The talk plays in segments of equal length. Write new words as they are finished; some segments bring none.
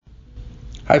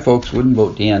Hi folks, Wooden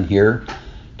Boat Dan here.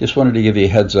 Just wanted to give you a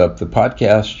heads up. The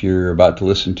podcast you're about to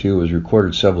listen to was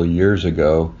recorded several years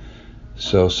ago,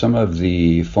 so some of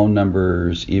the phone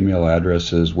numbers, email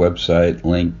addresses, website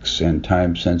links, and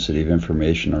time-sensitive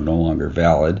information are no longer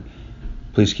valid.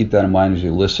 Please keep that in mind as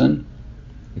you listen.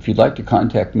 If you'd like to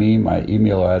contact me, my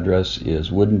email address is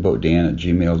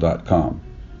woodenboatdan@gmail.com.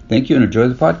 Thank you and enjoy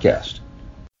the podcast.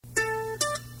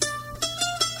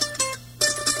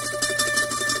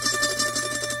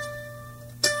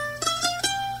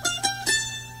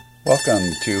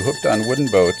 Welcome to Hooked on Wooden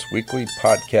Boats weekly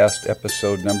podcast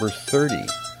episode number 30.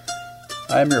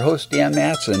 I'm your host Dan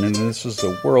Matson, and this is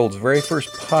the world's very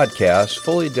first podcast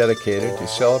fully dedicated to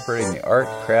celebrating the art,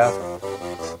 craft,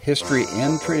 history,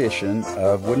 and tradition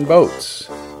of wooden boats.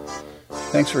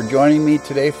 Thanks for joining me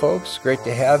today, folks. Great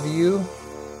to have you.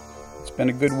 It's been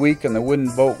a good week in the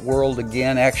wooden boat world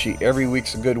again. Actually, every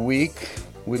week's a good week.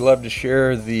 We love to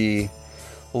share the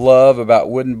love about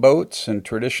wooden boats and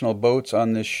traditional boats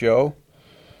on this show,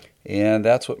 and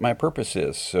that's what my purpose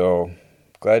is. So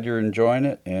glad you're enjoying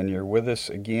it and you're with us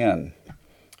again.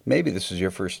 Maybe this is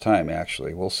your first time,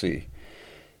 actually. We'll see.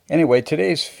 Anyway,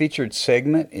 today's featured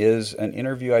segment is an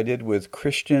interview I did with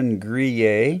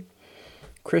Gruye.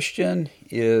 Christian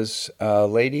is a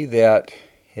lady that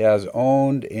has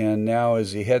owned and now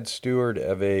is the head steward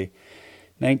of a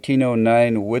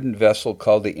 1909 wooden vessel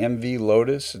called the MV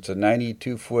Lotus. It's a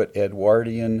 92-foot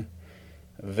Edwardian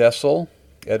vessel,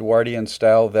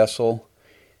 Edwardian-style vessel.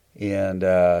 And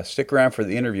stick around for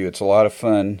the interview. It's a lot of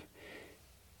fun.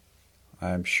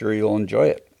 I'm sure you'll enjoy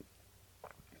it.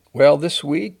 Well, this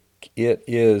week, it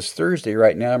is Thursday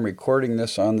right now. I'm recording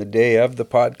this on the day of the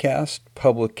podcast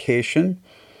publication.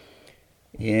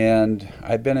 And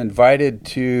I've been invited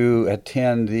to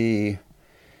attend the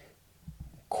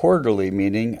quarterly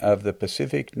meeting of the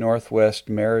Pacific Northwest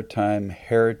Maritime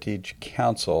Heritage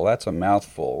Council. That's a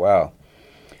mouthful. Wow.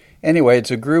 Anyway,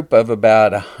 it's a group of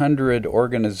about 100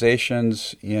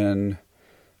 organizations in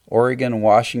Oregon,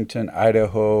 Washington,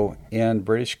 Idaho, and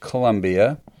British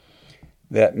Columbia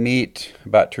that meet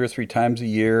about 2 or 3 times a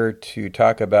year to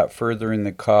talk about furthering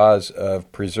the cause of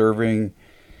preserving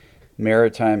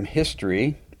maritime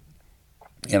history.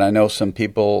 And I know some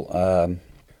people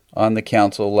on the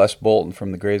council, Les Bolton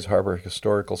from the Grays Harbor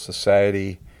Historical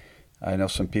Society. I know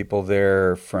some people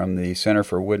there from the Center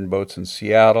for Wooden Boats in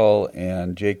Seattle,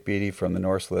 and Jake Beatty from the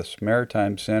Northwest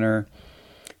Maritime Center.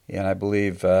 And I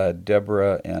believe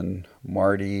Deborah and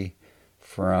Marty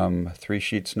from Three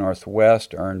Sheets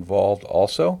Northwest are involved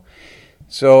also.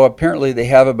 So apparently they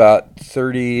have about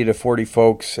 30 to 40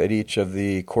 folks at each of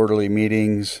the quarterly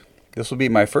meetings. This will be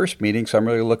my first meeting, so I'm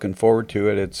really looking forward to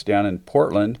it. It's down in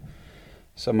Portland.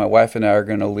 So my wife and I are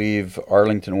going to leave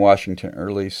Arlington, Washington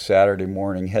early Saturday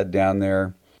morning, head down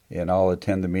there, and I'll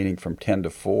attend the meeting from 10 to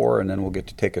 4, and then we'll get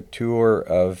to take a tour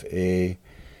of a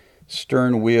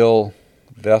stern wheel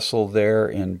vessel there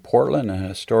in Portland, a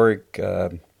historic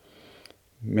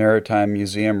maritime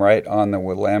museum right on the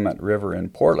Willamette River in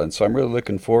Portland. So I'm really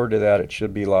looking forward to that. It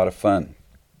should be a lot of fun.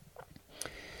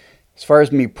 As far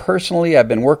as me personally, I've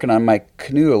been working on my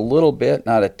canoe a little bit,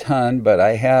 not a ton, but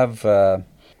I have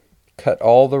cut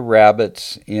all the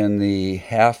rabbets in the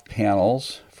half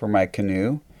panels for my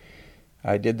canoe.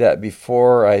 I did that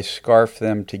before I scarfed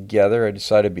them together. I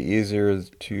decided it'd be easier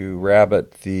to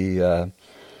rabbet the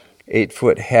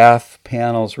 8-foot half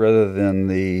panels rather than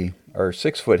or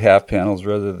 6-foot half panels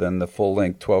rather than the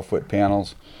full-length 12-foot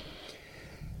panels.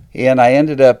 And I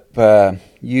ended up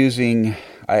using,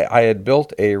 I had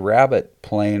built a rabbet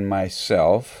plane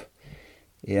myself,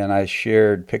 and I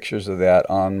shared pictures of that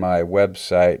on my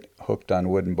website,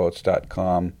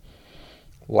 hookedonwoodenboats.com,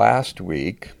 last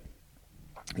week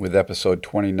with episode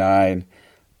 29,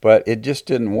 but it just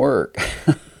didn't work.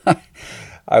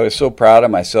 I was so proud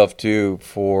of myself, too,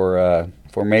 for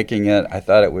making it. I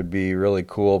thought it would be really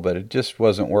cool, but it just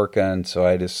wasn't working, so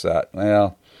I just thought,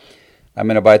 well, I'm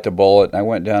going to bite the bullet. And I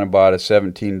went down and bought a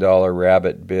 $17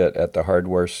 rabbet bit at the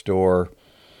hardware store,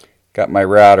 got my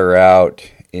router out,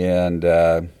 and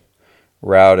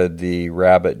routed the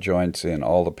rabbet joints in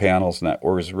all the panels, and that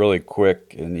was really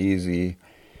quick and easy.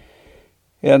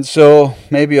 And so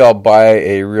maybe I'll buy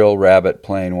a real rabbet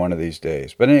plane one of these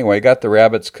days. But anyway, got the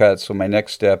rabbets cut, so my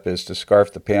next step is to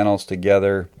scarf the panels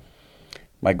together.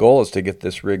 My goal is to get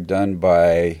this rig done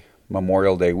by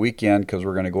Memorial Day weekend, because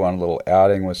we're going to go on a little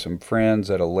outing with some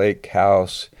friends at a lake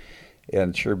house,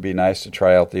 and it sure be nice to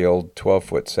try out the old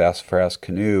 12-foot sassafras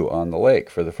canoe on the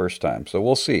lake for the first time. So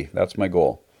we'll see. That's my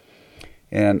goal.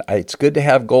 And it's good to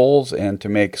have goals and to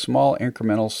make small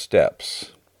incremental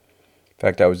steps. In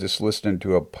fact, I was just listening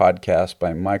to a podcast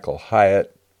by Michael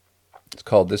Hyatt It's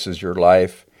called This Is Your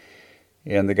Life.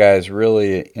 And the guy is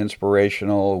really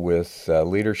inspirational with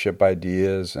leadership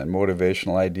ideas and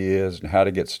motivational ideas and how to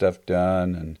get stuff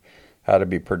done and how to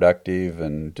be productive,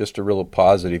 and just a real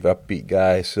positive, upbeat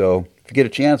guy. So if you get a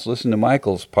chance, listen to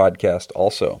Michael's podcast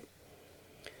also.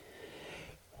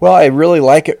 Well, I really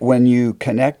like it when you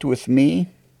connect with me.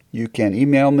 You can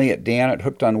email me at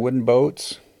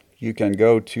dan@hookedonwoodenboats. You can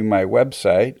go to my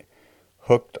website,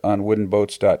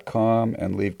 hookedonwoodenboats.com,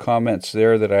 and leave comments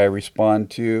there that I respond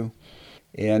to.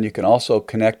 And you can also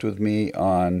connect with me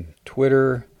on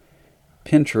Twitter,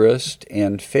 Pinterest,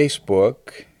 and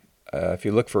Facebook. If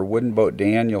you look for Wooden Boat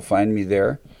Dan, you'll find me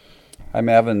there. I'm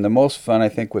having the most fun, I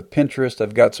think, with Pinterest.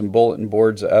 I've got some bulletin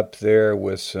boards up there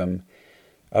with some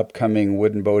upcoming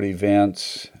wooden boat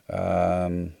events,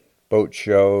 boat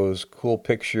shows, cool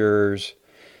pictures,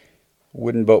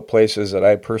 wooden boat places that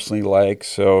I personally like.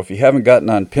 So if you haven't gotten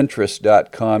on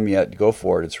Pinterest.com yet, go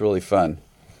for it. It's really fun.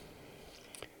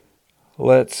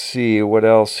 Let's see, what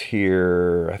else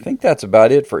here? I think that's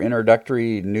about it for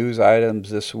introductory news items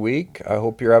this week. I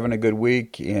hope you're having a good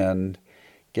week and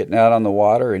getting out on the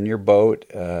water in your boat.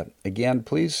 Again,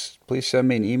 please send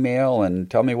me an email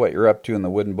and tell me what you're up to in the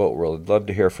wooden boat world. I'd love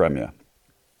to hear from you.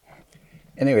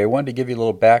 Anyway, I wanted to give you a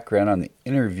little background on the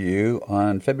interview.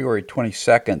 On February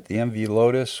 22nd, the MV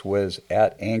Lotus was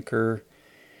at anchor.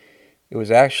 It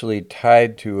was actually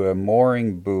tied to a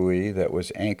mooring buoy that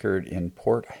was anchored in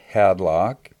Port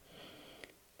Hadlock.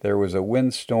 There was a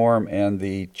windstorm and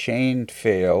the chain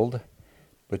failed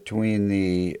between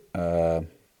the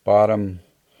bottom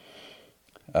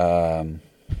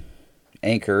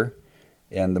anchor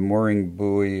and the mooring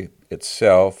buoy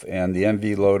itself, and the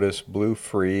MV Lotus blew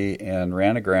free and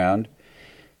ran aground,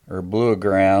 or blew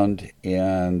aground,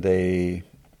 and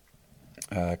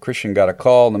Christian got a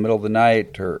call in the middle of the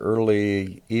night or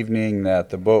early evening that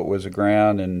the boat was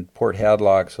aground in Port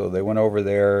Hadlock, so they went over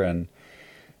there and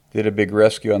did a big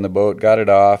rescue on the boat, got it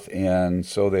off, and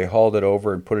so they hauled it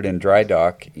over and put it in dry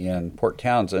dock in Port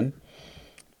Townsend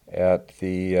at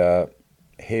the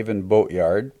Haven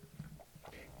Boatyard.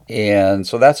 And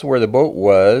so that's where the boat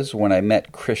was when I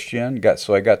met Christian.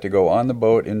 So I got to go on the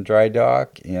boat in dry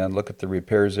dock and look at the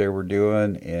repairs they were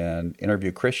doing and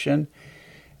interview Christian.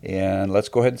 And let's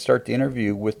go ahead and start the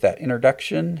interview with that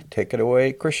introduction. Take it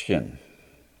away, Christian.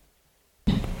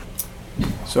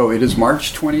 So it is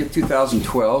March 20th,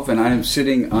 2012, and I am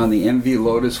sitting on the MV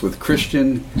Lotus with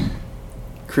Christian.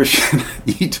 Christian,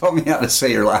 you told me how to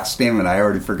say your last name, and I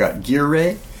already forgot.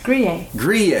 Gruye?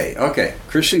 Gruye. Okay.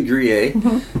 Christian Gruye.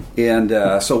 Mm-hmm.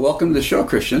 And so welcome to the show,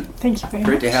 Christian. Thank you very much.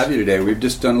 Great to have you today. We've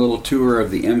just done a little tour of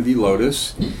the MV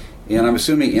Lotus, and I'm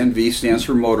assuming MV stands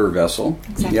for motor vessel.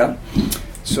 Exactly. Yep.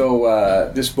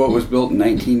 So this boat was built in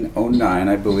 1909,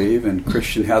 I believe, and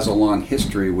Christian has a long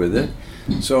history with it.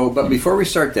 So, but before we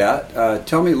start that,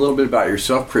 tell me a little bit about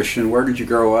yourself, Christian. Where did you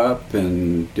grow up,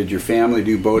 and did your family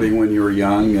do boating when you were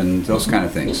young, and those kind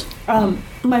of things?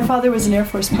 My father was an Air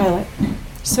Force pilot,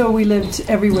 so we lived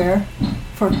everywhere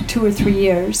for 2 or 3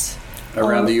 years.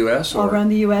 Around the U.S.? All around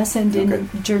the U.S. and in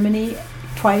Germany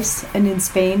twice, and in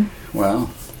Spain. Wow.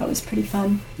 That was pretty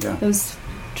fun, yeah. Those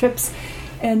trips.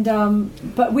 And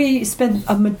but we spent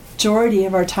a majority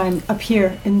of our time up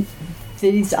here in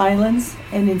these islands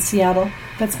and in Seattle.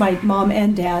 That's my mom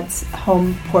and dad's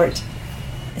home port.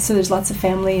 So there's lots of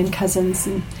family and cousins,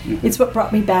 and it's what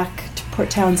brought me back to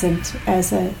Port Townsend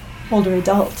as an older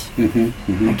adult.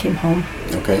 I came home.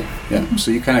 Okay, yeah. So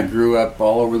you kind of grew up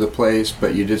all over the place,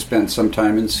 but you did spend some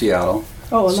time in Seattle.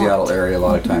 Oh, a Seattle lot. area, a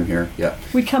lot of time here. Yeah.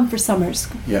 We'd come for summers.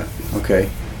 Yeah. Okay.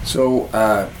 So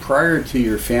prior to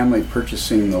your family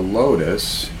purchasing the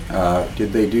Lotus,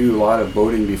 did they do a lot of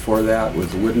boating before that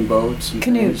with wooden boats? And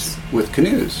canoes. Things? With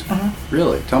canoes? Uh-huh.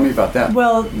 Really? Tell me about that.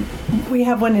 Well, we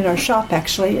have one in our shop,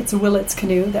 actually. It's a Willets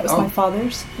canoe. That was my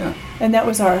father's. Yeah. And that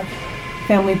was our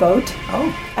family boat.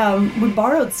 Oh. We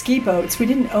borrowed ski boats. We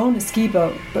didn't own a ski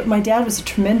boat, but my dad was a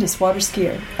tremendous water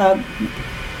skier.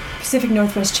 Pacific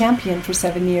Northwest champion for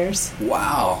 7 years.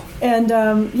 Wow. And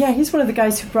he's one of the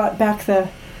guys who brought back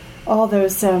all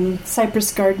those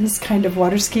Cypress Gardens kind of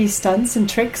water ski stunts and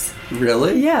tricks.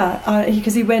 Really? Yeah,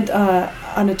 because he went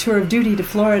on a tour of duty to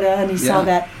Florida, and he saw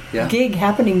that gig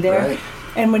happening there. Right.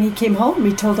 And when he came home,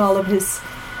 he told all of his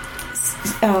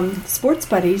sports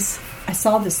buddies, I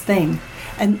saw this thing.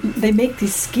 And they make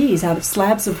these skis out of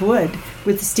slabs of wood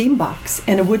with a steam box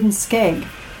and a wooden skeg.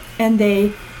 And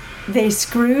they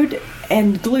screwed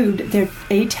and glued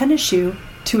a tennis shoe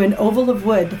to an oval of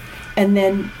wood, and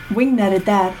then wing nutted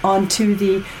that onto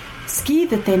the ski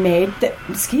that they made. The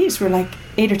skis were like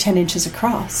 8 or 10 inches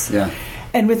across. Yeah.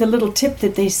 And with a little tip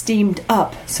that they steamed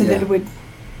up so that it would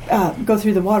go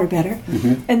through the water better.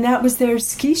 And that was their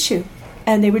ski shoe.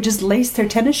 And they would just lace their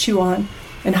tennis shoe on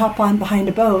and hop on behind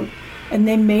a boat. And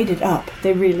they made it up.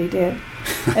 They really did.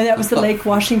 And that was the Lake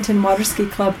Washington Water Ski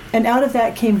Club. And out of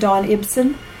that came Don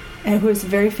Ibsen, who is a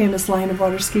very famous line of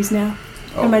water skis now.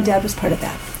 And my dad was part of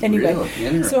that. Anyway,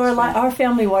 really? So our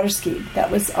family water skied.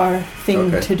 That was our thing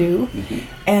to do.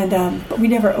 And but we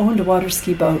never owned a water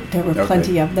ski boat. There were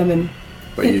plenty of them.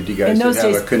 But you guys did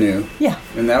have a canoe. Yeah.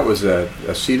 And that was a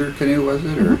cedar canoe, was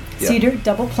it? Or Cedar,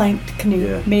 double-planked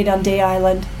canoe made on Day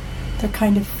Island. They're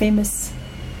kind of famous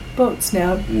boats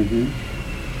now.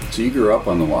 So you grew up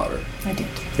on the water. I did.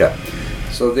 Yeah.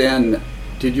 So then,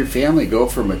 did your family go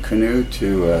from a canoe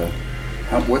to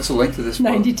what's the length of this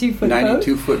boat? 92-foot boat.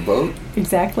 92-foot boat?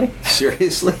 Exactly.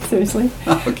 Seriously? Seriously.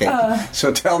 Okay.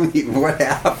 So tell me what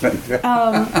happened.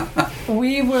 I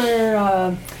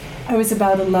was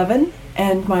about 11,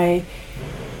 and my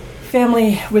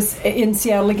family was in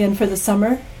Seattle again for the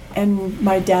summer, and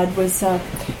my dad was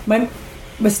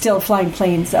still flying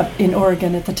planes up in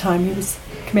Oregon at the time. He was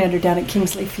commander down at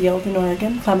Kingsley Field in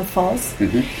Oregon, Klamath Falls.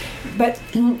 But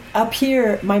up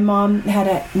here, my mom had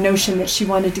a notion that she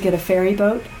wanted to get a ferry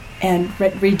boat and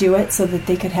redo it so that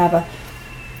they could have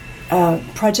a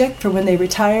project for when they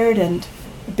retired and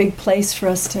a big place for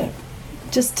us to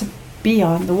be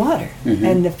on the water.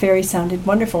 And the ferry sounded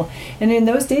wonderful. And in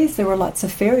those days, there were lots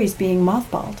of ferries being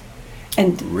mothballed.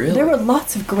 And there were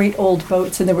lots of great old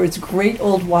boats, and there was great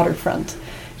old waterfront.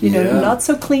 You know, not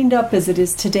so cleaned up as it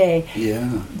is today.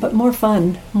 But more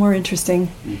fun, more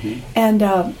interesting. And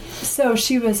so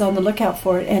she was on the lookout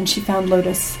for it, and she found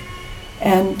Lotus.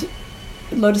 And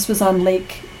Lotus was on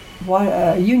Lake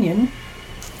Union,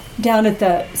 down at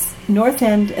the north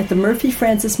end at the Murphy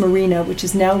Francis Marina, which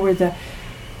is now where the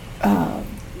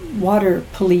water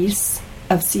police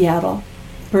of Seattle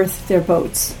berth their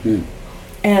boats.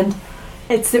 And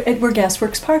it's where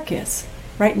Gasworks Park is,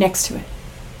 right next to it.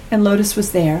 And Lotus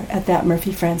was there at that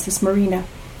Murphy Francis Marina,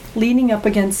 leaning up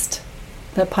against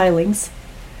the pilings,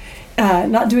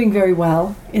 not doing very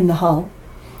well in the hull.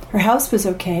 Her house was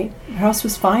okay. Her house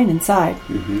was fine inside.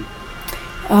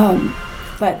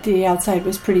 But the outside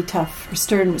was pretty tough. Her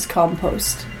stern was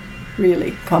compost,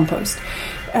 really compost.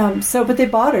 But they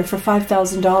bought her for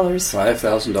 $5,000.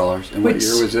 $5,000. And what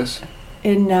year was this?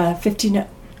 In 59.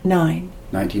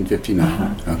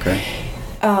 1959. Okay.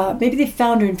 Maybe they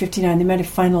found her in 59. They might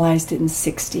have finalized it in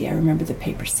 60. I remember the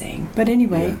paper saying. But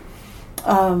anyway,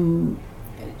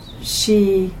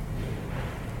 she...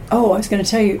 Oh, I was going to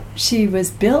tell you, she was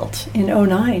built in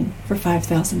 09 for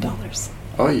 $5,000.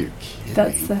 Oh, you're kidding.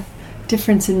 That's the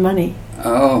difference in money.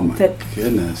 Oh, my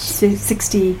goodness.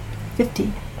 60,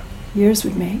 50 years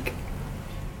would make.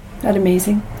 That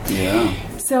amazing? Yeah.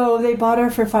 So they bought her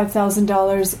for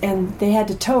 $5,000, and they had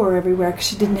to tow her everywhere because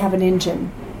she didn't have an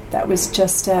engine. That was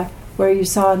just where you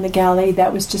saw in the galley.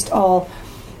 That was just all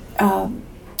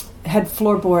had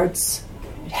floorboards,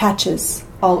 hatches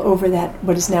all over that.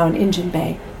 What is now an engine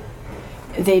bay.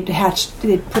 They'd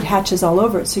put hatches all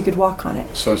over it so you could walk on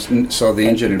it. So the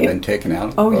engine had been taken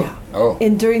out. Oh yeah. Oh.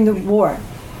 And during the war,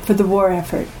 for the war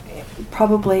effort,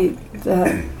 probably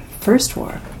the first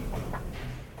war.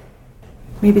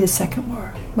 Maybe the second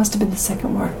war. Must have been the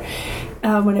second war.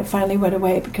 When it finally went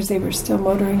away because they were still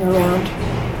motoring around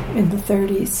in the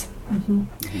 30s.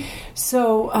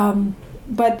 So,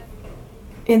 but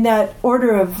in that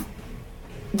order of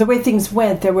the way things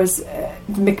went, there was the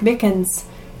McMickens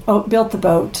built the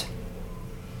boat.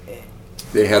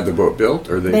 They had the boat built?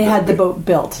 Or they had the boat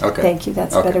built. Okay. Thank you.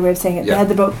 That's a better way of saying it. Yeah. They had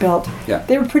the boat built. Yeah.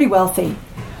 They were pretty wealthy.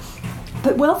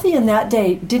 But wealthy in that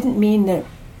day didn't mean that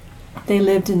they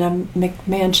lived in a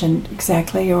McMansion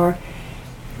exactly, or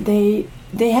they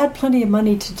had plenty of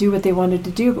money to do what they wanted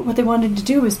to do, but what they wanted to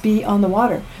do was be on the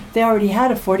water. They already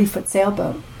had a 40-foot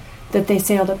sailboat that they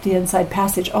sailed up the Inside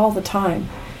Passage all the time.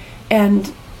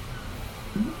 And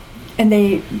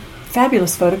they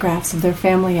fabulous photographs of their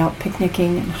family out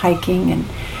picnicking and hiking, and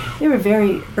they were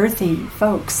very earthy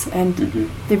folks, and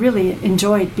they really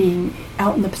enjoyed being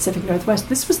out in the Pacific Northwest.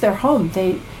 This was their home.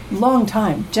 Long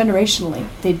time, generationally,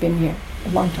 they'd been here a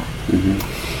long time.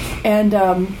 And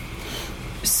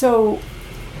so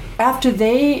after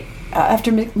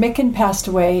Micken passed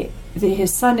away,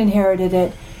 his son inherited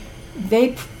it.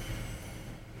 They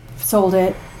sold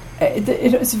it.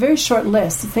 It was a very short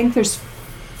list. I think there's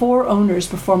 4 owners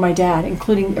before my dad,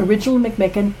 including original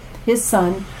McMicken, his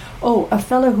son, a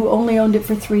fellow who only owned it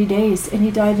for 3 days, and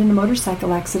he died in a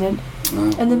motorcycle accident.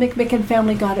 And the McMicken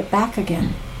family got it back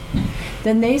again.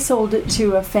 Then they sold it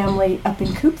to a family up in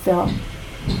Coopville.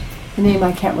 The name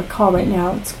I can't recall right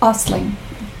now. It's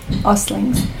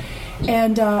Oslings.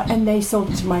 And they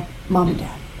sold it to my mom and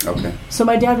dad. Okay. So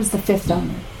my dad was the fifth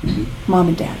owner, Mom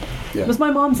and Dad. Yeah. It was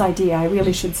my mom's idea, I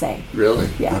really should say. Really?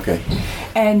 Yeah. Okay.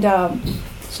 And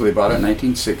so they bought it in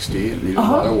 1960. It needed a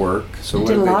lot of work. So what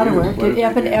did a lot they of do? work. What did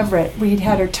Up they in do? Everett, we'd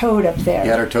had her towed up there.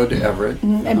 You had her towed to Everett.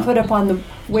 And put up on the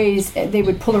ways, they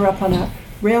would pull her up on a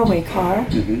railway car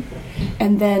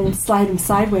and then slide them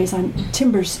sideways on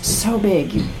timbers so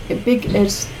big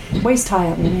as waist high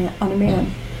on a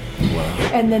man. Wow.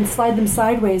 And then slide them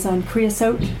sideways on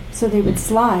creosote so they would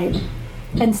slide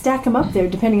and stack them up there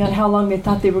depending on how long they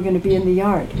thought they were going to be in the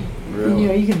yard. Really? You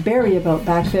know, you could bury a boat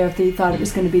back there if they thought it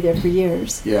was going to be there for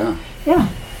years. Yeah. Yeah.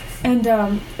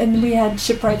 And we had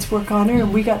shipwrights work on her,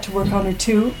 and we got to work on her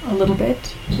too a little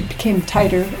bit. It became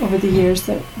tighter over the years.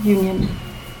 The union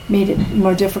made it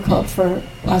more difficult for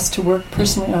us to work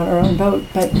personally on our own boat,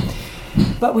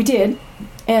 but we did,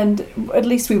 and at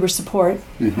least we were support.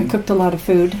 I cooked a lot of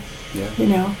food. Yeah. You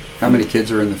know. How many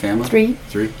kids are in the family? 3.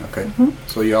 3? Okay.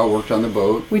 So you all worked on the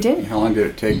boat? We did. How long did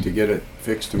it take to get it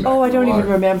fixed and back Oh, I in the don't water?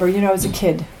 even remember. You know, I was a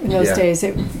kid in those days.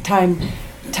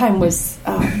 Time was,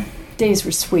 days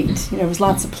were sweet. You know, there was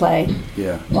lots of play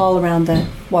all around the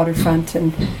waterfront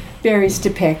and berries to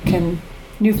pick and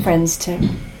new friends to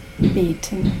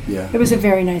meet. And it was a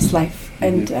very nice life.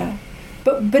 And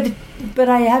but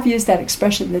I have used that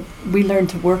expression that we learned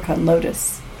to work on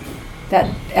Lotus.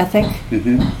 That ethic,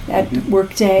 that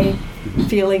work day,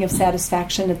 feeling of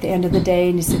satisfaction at the end of the day,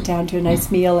 and you sit down to a nice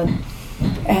meal,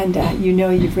 and you know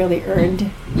you've really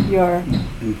earned your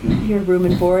room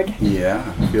and board. Yeah,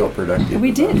 feel productive.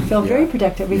 We did feel very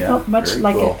productive. We felt much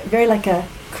like very like a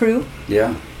crew.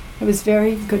 Yeah, it was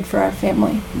very good for our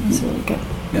family. It was really good.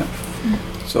 Yeah.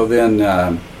 So then,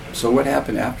 so what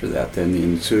happened after that? Then the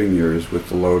ensuing years with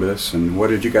the Lotus, and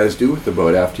what did you guys do with the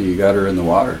boat after you got her in the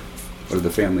water? What did the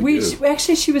family do?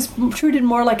 Actually, she was treated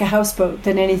more like a houseboat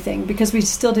than anything because we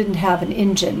still didn't have an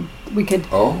engine. We could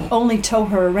only tow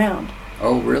her around.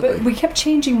 Oh, really? But we kept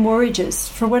changing moorages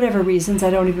for whatever reasons. I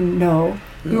don't even know.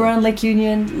 Really? We were on Lake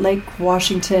Union, Lake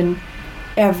Washington,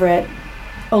 Everett,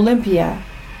 Olympia,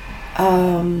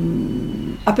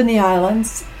 up in the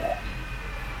islands,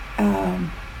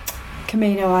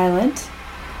 Camino Island.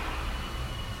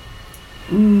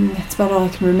 That's about all I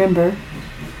can remember.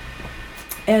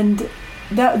 And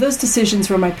those decisions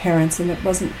were my parents', and it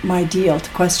wasn't my deal to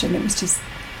question. It was just...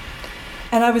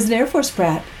 And I was an Air Force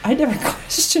brat. I never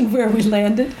questioned where we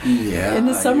landed in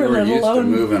the summer, let alone... you were used to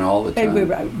moving all the time. We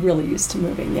were really used to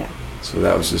moving, yeah. So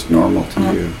that was just normal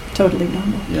to you. Totally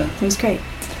normal. Yeah. It was great.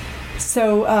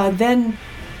 So then,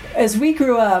 as we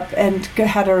grew up and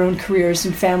had our own careers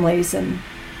and families and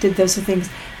did those things,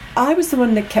 I was the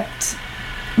one that kept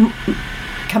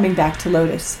coming back to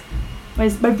Lotus.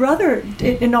 My brother,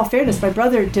 in all fairness, my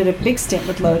brother did a big stint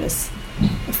with Lotus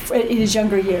in his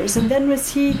younger years, and then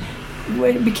he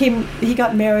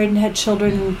got married and had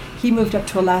children, and he moved up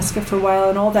to Alaska for a while,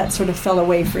 and all that sort of fell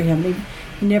away for him. He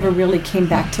never really came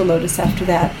back to Lotus after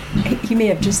that. He may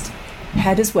have just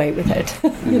had his way with it,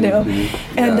 you know.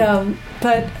 And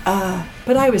but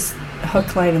I was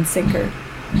hook, line, and sinker,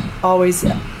 always.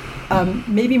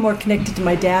 Maybe more connected to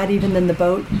my dad even than the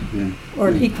boat, or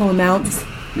equal amounts.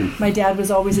 My dad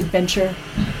was always adventure,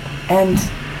 and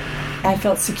I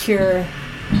felt secure,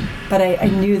 but I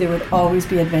knew there would always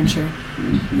be adventure,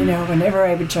 you know, whenever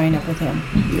I would join up with him.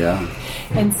 Yeah.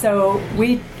 And so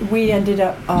we ended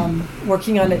up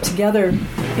working on it together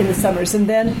in the summers, and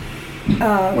then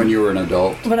when you were an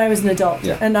adult. When I was an adult,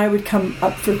 yeah. And I would come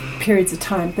up for periods of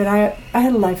time, but I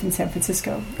had a life in San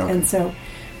Francisco, and so.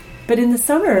 But in the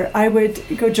summer, I would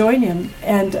go join him,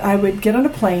 and I would get on a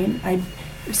plane.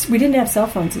 We didn't have cell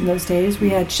phones in those days. We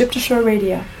had ship-to-shore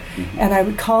radio, and I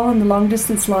would call on the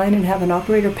long-distance line and have an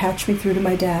operator patch me through to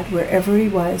my dad wherever he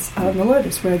was on the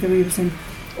Lotus, whether he was in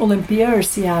Olympia or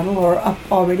Seattle or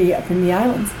already up in the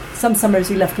islands. Some summers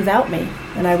he left without me,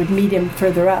 and I would meet him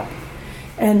further up.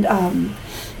 And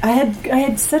I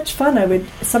had such fun. I would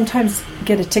sometimes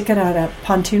get a ticket on a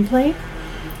pontoon plane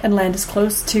and land as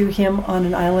close to him on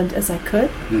an island as I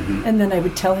could, and then I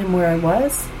would tell him where I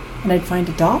was, and I'd find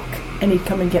a dock, and he'd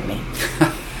come and get me.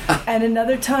 And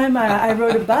another time, I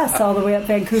rode a bus all the way up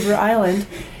Vancouver Island,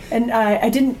 and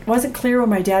I wasn't clear where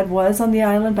my dad was on the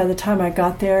island by the time I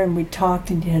got there, and we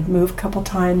talked, and he had moved a couple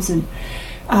times, and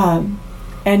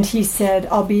he said,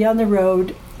 "I'll be on the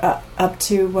road up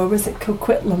to, what was it,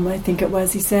 Coquitlam, I think it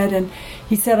was," he said, and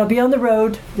he said, "I'll be on the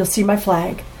road, you'll see my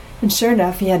flag." And sure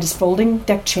enough, he had his folding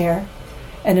deck chair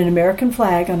and an American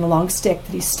flag on a long stick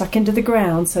that he stuck into the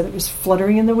ground so that it was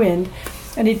fluttering in the wind.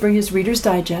 And he'd bring his Reader's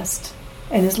Digest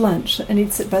and his lunch, and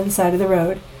he'd sit by the side of the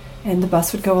road, and the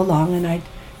bus would go along, and I'd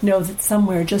know that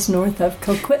somewhere just north of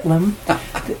Coquitlam,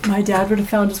 that my dad would have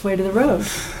found his way to the road.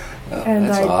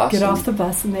 And I'd awesome. get off the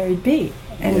bus and there he'd be.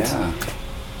 And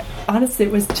honestly,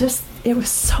 it was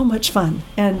so much fun.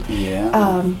 And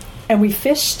and we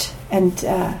fished, and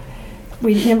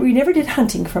we never did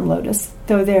hunting from Lotus,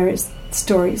 though there is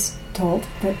stories told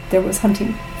that there was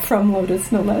hunting from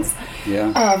Lotus, no less.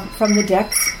 Yeah. From the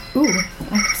decks. Ooh,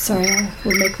 I'm sorry, I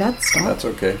will make that stop. That's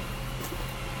okay.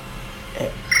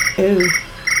 Ooh.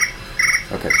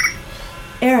 Okay.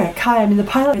 Eric, hi. I mean, the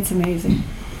pilot, it's amazing.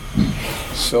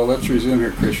 So let's resume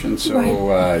here, Christian. So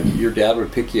your dad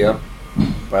would pick you up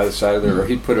by the side of the road.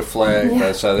 He'd put a flag by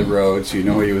the side of the road so you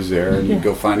know he was there, and you'd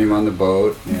go find him on the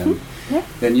boat. And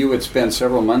then you would spend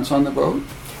several months on the boat?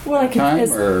 Well,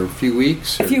 or a few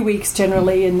weeks? A few weeks,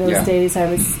 generally. In those days, I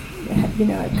was,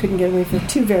 I couldn't get away for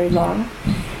too very long.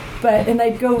 And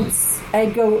I'd go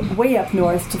way up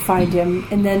north to find him,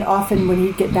 and then often when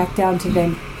he'd get back down to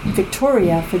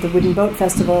Victoria for the Wooden Boat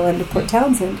Festival and to Port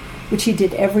Townsend, which he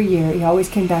did every year. He always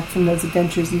came back from those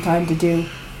adventures in time to do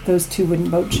those 2 wooden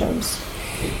boat shows.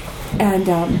 And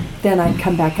then I'd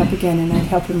come back up again and I'd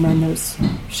help him run those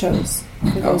shows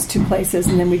for those 2 places,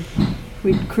 and then we'd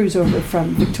cruise over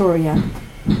from Victoria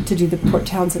to do the Port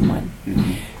Townsend one.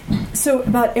 Mm-hmm. So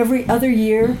about every other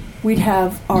year, we'd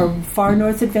have our far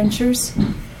north adventures,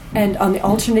 and on the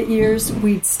alternate years,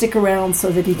 we'd stick around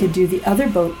so that he could do the other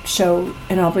boat show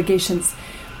and obligations.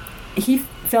 He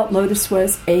felt Lotus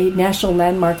was a national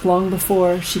landmark long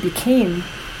before she became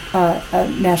a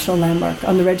national landmark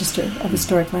on the Register of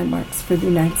Historic Landmarks for the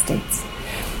United States.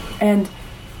 And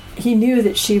he knew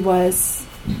that she was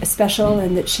special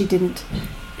and that she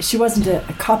wasn't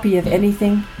a copy of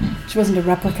anything. She wasn't a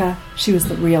replica. She was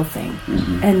the real thing.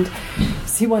 Mm-hmm. And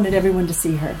he wanted everyone to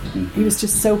see her. Mm-hmm. He was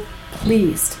just so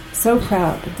pleased, so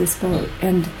proud of this boat.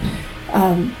 And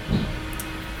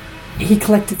he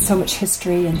collected so much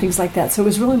history and things like that. So it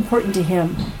was real important to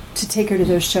him to take her to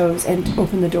those shows and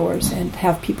open the doors and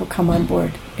have people come on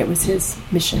board. It was his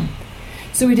mission.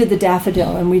 So we did the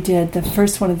Daffodil, and we did the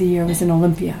first one of the year was in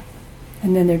Olympia.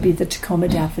 And then there'd be the Tacoma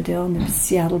Daffodil, and there'd be the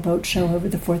Seattle Boat Show over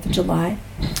the 4th of July.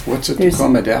 What's a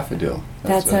Tacoma Daffodil?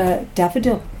 That's a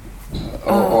daffodil.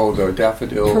 The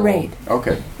daffodil parade.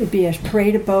 Okay. It'd be a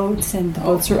parade of boats, and the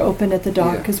boats are open at the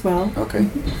dock as well. Okay.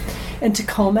 Mm-hmm. And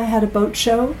Tacoma had a boat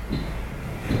show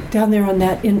down there on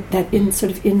that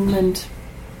sort of inland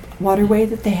waterway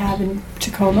that they have in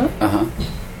Tacoma.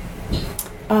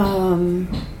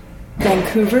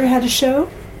 Vancouver had a show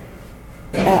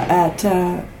at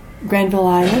Granville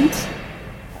Island.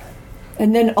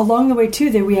 And then along the way,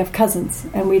 too, there we have cousins.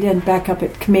 And we'd end back up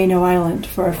at Camano Island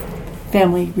for a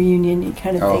family reunion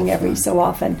kind of thing every so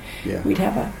often. Yeah. We'd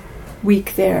have a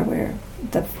week there where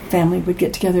the family would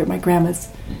get together at my grandma's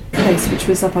place, which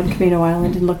was up on Camano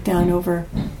Island, and look down over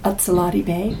Utsalati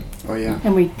Bay. Oh, yeah.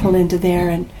 And we'd pull into there,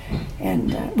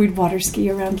 and we'd water ski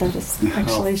around Lotus.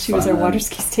 Actually, she was our water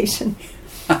ski station.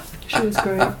 She was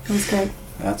great. It was great.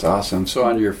 That's awesome. So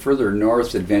on your further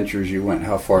north adventures, you went,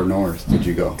 how far north did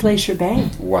you go? Glacier Bay.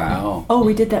 Wow. Oh,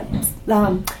 we did that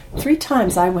 3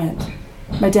 times I went.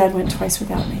 My dad went twice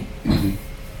without me.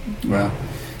 Mm-hmm. Wow.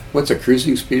 What's the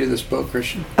cruising speed of this boat,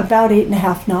 Christian? About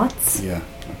 8.5 knots. Yeah,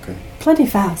 okay. Plenty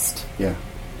fast. Yeah.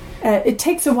 It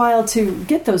takes a while to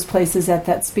get those places at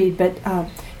that speed, but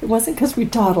it wasn't because we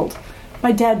dawdled.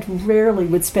 My dad rarely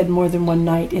would spend more than one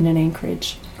night in an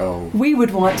anchorage. Oh. We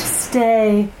would want to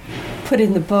stay, put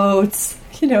in the boats,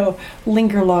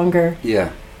 linger longer.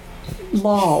 Yeah.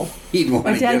 Loll. He'd want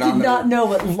My to dad get on did not know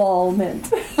what loll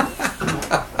meant.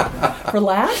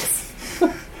 Relax?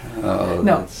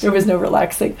 No, there was no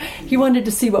relaxing. He wanted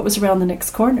to see what was around the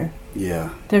next corner. Yeah.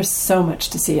 There's so much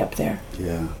to see up there.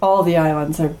 Yeah. All the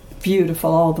islands are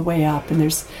beautiful all the way up, and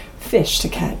there's fish to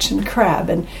catch and crab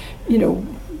and,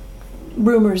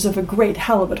 rumors of a great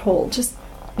halibut hole. Just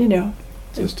a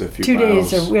few 2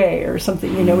 miles. days away or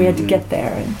something. We had to get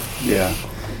there. And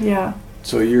yeah.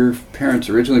 So your parents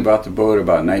originally bought the boat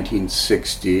about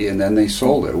 1960, and then they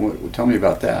sold it. Tell me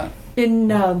about that. In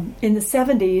the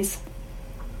 70s,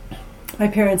 my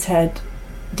parents had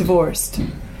divorced,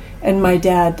 and my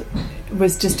dad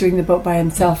was just doing the boat by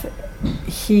himself.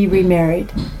 He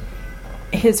remarried.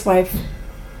 His wife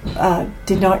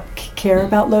did not care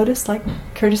about Lotus like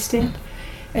Curtis did,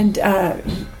 and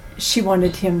she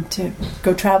wanted him to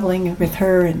go traveling with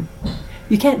her, and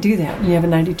you can't do that when you have a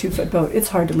 92-foot boat. It's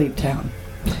hard to leave town.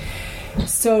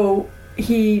 So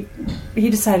he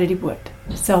decided he would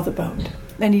sell the boat,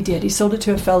 and he did. He sold it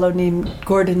to a fellow named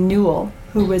Gordon Newell,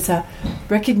 who was a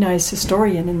recognized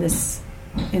historian in this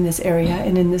area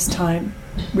and in this time,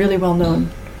 really well-known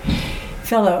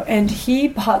fellow. And he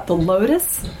bought the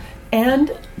Lotus,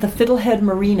 and the Fiddlehead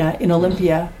Marina in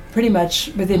Olympia, pretty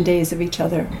much within days of each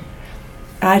other.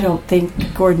 I don't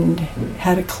think Gordon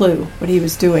had a clue what he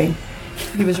was doing.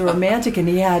 He was a romantic and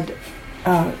he had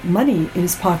money in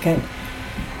his pocket.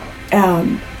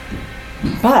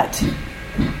 But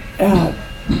an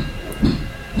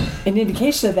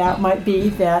indication of that might be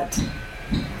that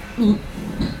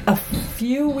a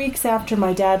few weeks after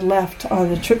my dad left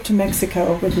on a trip to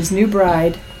Mexico with his new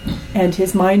bride and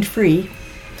his mind free,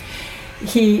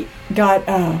 he got,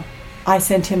 I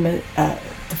sent him the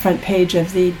front page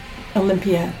of the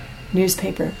Olympia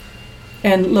newspaper,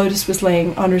 and Lotus was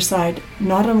laying on her side,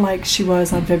 not unlike she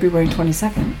was on February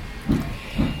 22nd,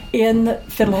 in the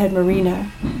Fiddlehead Marina,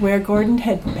 where Gordon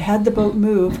had the boat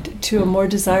moved to a more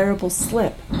desirable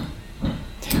slip,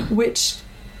 which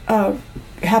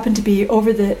happened to be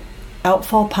over the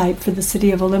outfall pipe for the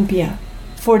city of Olympia,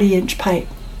 40-inch pipe.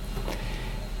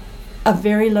 A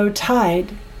very low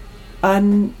tide,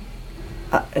 no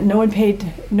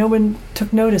one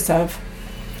took notice of,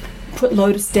 put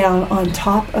Lotus down on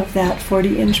top of that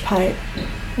 40-inch pipe,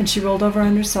 and she rolled over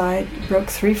on her side, broke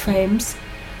 3 frames,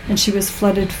 and she was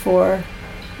flooded for,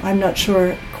 I'm not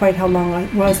sure quite how long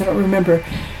it was, I don't remember,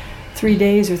 3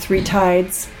 days or 3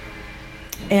 tides.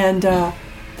 And the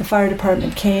fire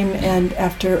department came, and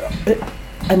after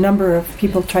a number of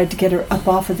people tried to get her up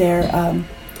off of there,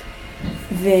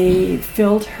 they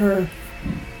filled her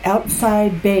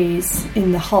outside bays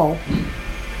in the hull.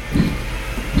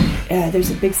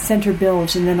 There's a big center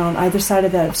bilge, and then on either side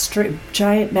of that,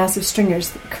 giant, massive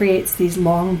stringers that creates these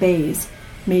long bays,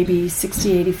 maybe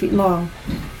 60, 80 feet long.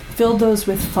 Filled those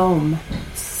with foam,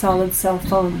 solid cell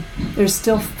foam. There's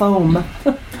still foam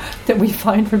that we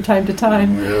find from time to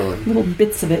time. Really? Little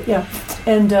bits of it, yeah.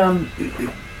 And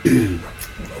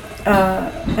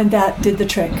that did the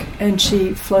trick. And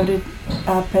she floated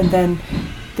up, and then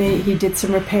he did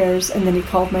some repairs, and then he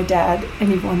called my dad,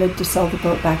 and he wanted to sell the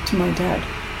boat back to my dad,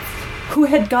 who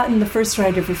had gotten the first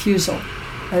right of refusal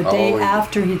a day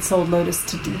after he'd sold Lotus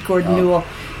to Gordon Newell.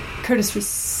 Curtis was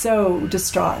so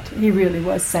distraught. He really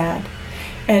was sad.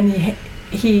 And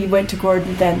he went to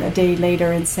Gordon then a day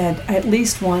later and said, I at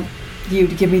least want you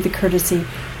to give me the courtesy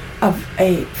of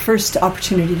a first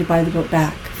opportunity to buy the boat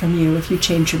back from you if you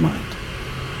change your mind.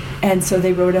 And so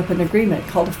they wrote up an agreement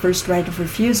called a first right of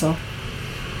refusal.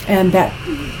 And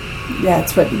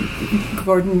that's what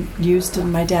Gordon used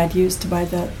and my dad used to buy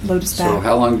the Lotus back. So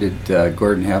how long did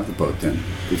Gordon have the boat then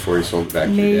before he sold it back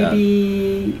to your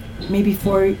dad? Maybe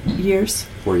 4 years.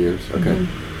 4 years, okay.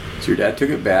 Mm-hmm. So your dad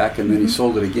took it back, and then he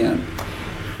sold it again.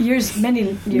 Many years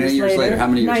later. How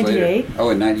many years 98. later? Oh,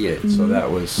 in 98. Mm-hmm. So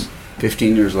that was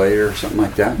 15 years later or something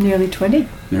like that? Nearly 20.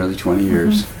 Nearly 20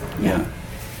 years. Mm-hmm. Yeah.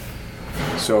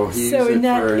 So in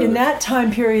that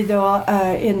time period, though,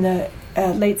 in the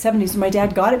late 70s, when my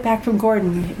dad got it back from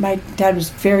Gordon, my dad was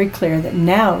very clear that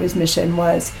now his mission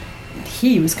was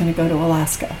he was going to go to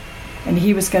Alaska, and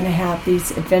he was going to have these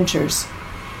adventures.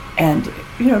 And,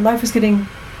 life was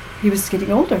he was getting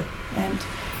older, and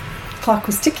the clock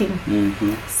was ticking.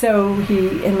 Mm-hmm. So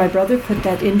he and my brother put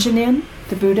that engine in,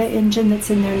 the Buddha engine that's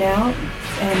in there now,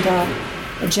 and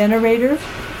a generator,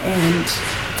 and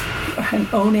an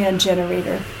Onan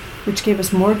generator, which gave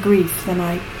us more grief than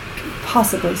I could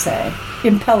possibly say.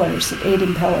 Impellers, 8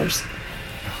 impellers,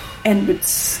 and would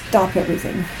stop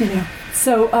everything,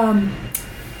 So,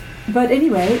 but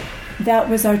anyway, that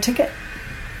was our ticket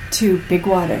to big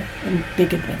water and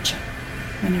big adventure.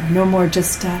 No more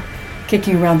just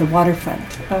kicking around the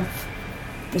waterfront of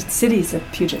the cities of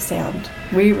Puget Sound.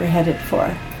 We were headed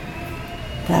for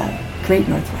the Great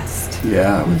Northwest.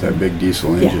 Yeah, with that big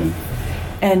diesel engine. Yeah.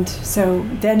 And so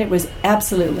then it was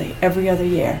absolutely every other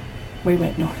year we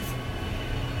went north,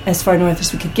 as far north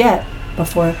as we could get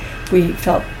before we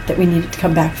felt that we needed to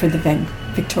come back for the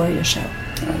Victoria show.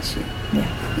 I see. Yeah.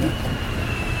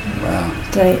 Wow.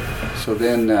 Right. So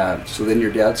then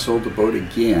your dad sold the boat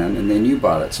again, and then you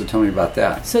bought it. So tell me about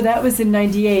that. So that was in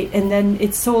 98, and then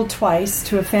it sold twice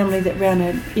to a family that ran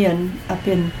an inn up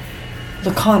in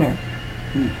LeConner.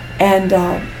 And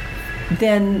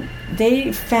then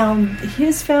they found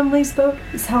his family's boat,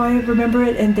 is how I remember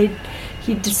it, and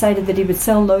he decided that he would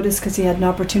sell Lotus because he had an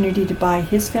opportunity to buy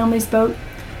his family's boat.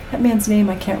 That man's name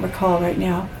I can't recall right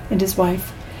now, and his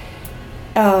wife.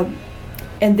 And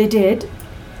they did.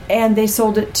 And they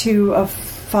sold it to a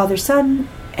father-son,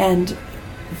 and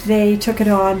they took it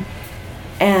on,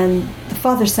 and the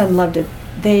father-son loved it.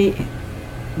 The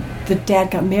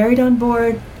dad got married on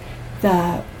board.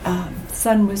 The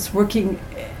son was working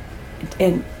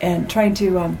and trying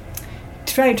to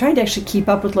actually keep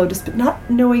up with Lotus, but not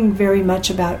knowing very much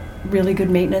about really good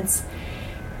maintenance.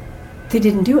 They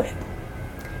didn't do it.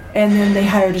 And then they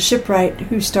hired a shipwright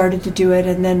who started to do it.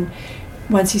 And then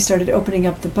once he started opening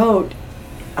up the boat,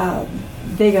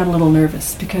 they got a little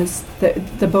nervous because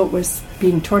the boat was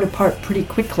being torn apart pretty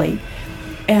quickly.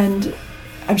 And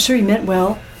I'm sure he meant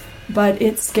well, but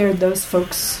it scared those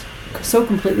folks so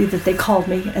completely that they called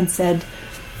me and said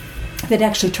they'd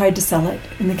actually tried to sell it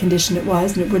in the condition it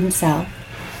was, and it wouldn't sell.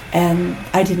 And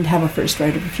I didn't have a first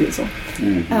right of refusal.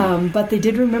 Mm-hmm. But they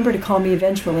did remember to call me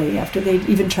eventually after they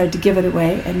even tried to give it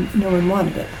away, and no one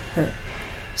wanted it.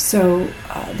 So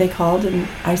they called, and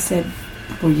I said,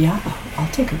 well, yeah, I'll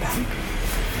take her back.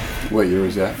 What year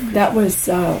was that? That was,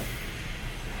 the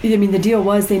deal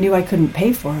was they knew I couldn't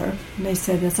pay for her. And they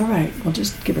said, that's all right, we'll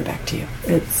just give her back to you.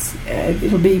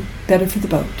 It'll be better for the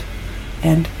boat.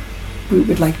 And we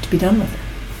would like to be done with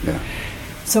her. Yeah.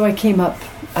 So I came up.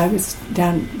 I was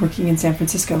down working in San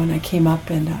Francisco, and I came up,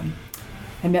 and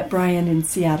I met Brian in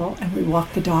Seattle, and we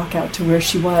walked the dock out to where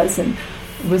she was, and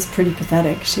it was pretty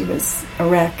pathetic. She was a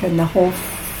wreck, and the whole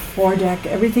foredeck,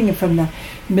 everything from the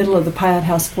middle of the pilot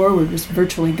house forward was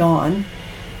virtually gone,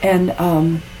 and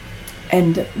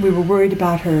we were worried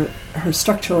about her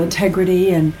structural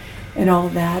integrity and all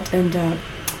of that, and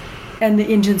the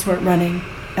engines weren't running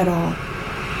at all.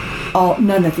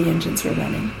 None of the engines were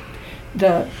running.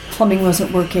 The plumbing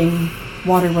wasn't working,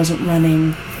 water wasn't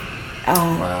running.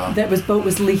 Wow. Boat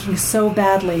was leaking so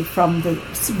badly from the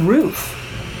roof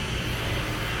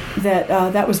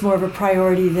that was more of a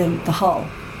priority than the hull.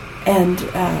 And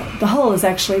the hull has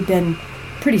actually been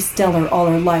pretty stellar all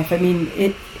her life. I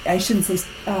mean, I shouldn't say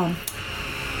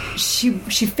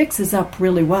she fixes up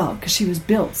really well because she was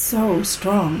built so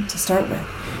strong to start with.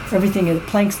 Everything, the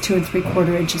plank's 2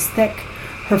 3/4 inches thick.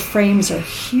 Her frames are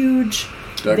huge.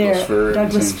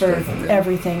 Douglas fir,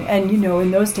 everything. And in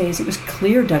those days it was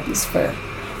clear Douglas fir.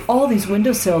 All these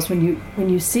windowsills, when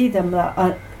you see them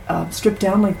stripped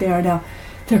down like they are now,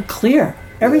 they're clear.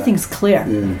 Everything's clear.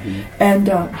 Mm-hmm. And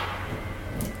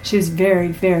she was very,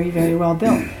 very, very well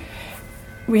built.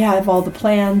 We have all the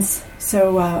plans,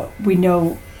 so we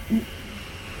know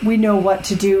what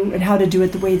to do and how to do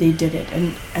it the way they did it,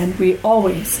 and we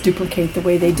always duplicate the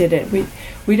way they did it.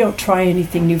 We don't try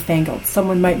anything newfangled.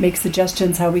 Someone might make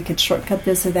suggestions how we could shortcut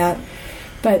this or that,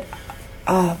 but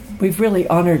we've really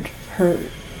honored her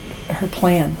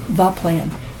plan, the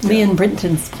plan. Lee and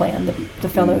Brinton's plan, the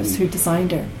fellows who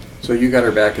designed her. So you got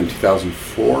her back in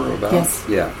 2004, about? Yes.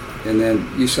 Yeah. And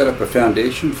then you set up a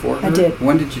foundation for her? I did.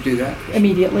 When did you do that?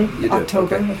 Immediately, You did?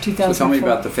 October Okay. of 2004. So tell me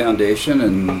about the foundation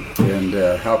and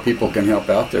how people can help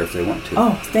out there if they want to.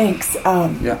 Oh, thanks.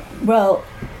 Yeah. Well,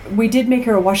 we did make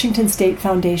her a Washington State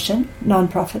Foundation,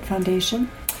 nonprofit foundation.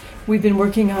 We've been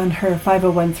working on her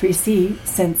 501(c)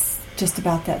 since just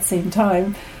about that same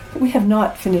time, but we have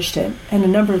not finished it, and a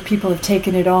number of people have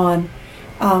taken it on,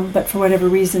 but for whatever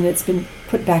reason it's been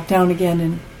put back down again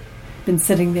and been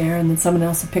sitting there, and then someone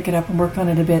else will pick it up and work on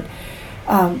it a bit.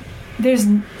 There's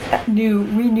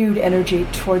renewed energy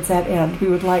towards that end. We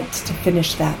would like to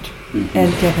finish that. Mm-hmm.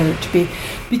 And get her to be,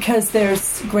 because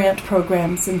there's grant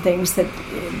programs and things that,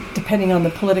 depending on the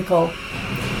political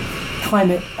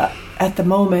climate at the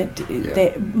moment,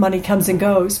 money comes and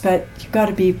goes, but you've got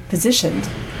to be positioned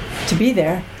to be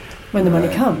there when the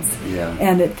money comes. Yeah.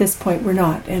 And at this point, we're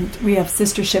not. And we have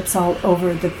sister ships all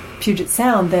over the Puget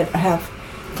Sound that have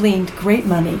gleaned great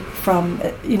money from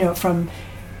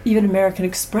even American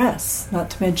Express, not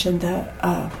to mention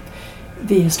the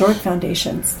historic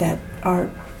foundations that are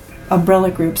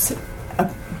umbrella groups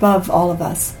above all of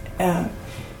us.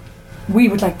 We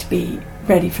would like to be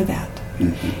ready for that.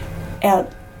 Mm-hmm.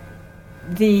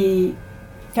 The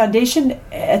foundation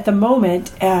at the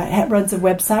moment runs a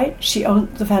website.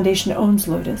 The foundation owns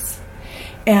Lotus,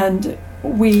 and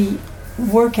we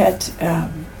work at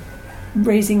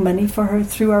raising money for her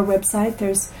through our website.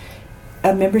 There's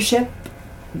a membership,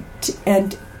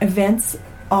 and events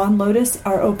on Lotus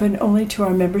are open only to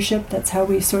our membership. That's how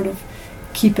we sort of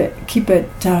keep it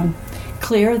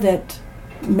clear that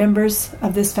members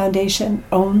of this foundation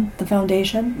own the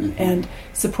foundation. Mm-hmm. And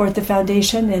support the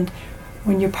foundation, and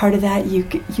when you're part of that, you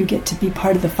get to be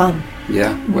part of the fun.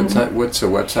 Yeah. Mm-hmm. What's the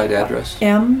website address?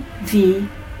 MV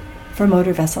for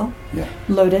motor vessel. Yeah.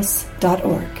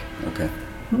 Lotus.org. Okay.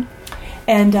 Mm-hmm.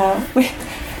 And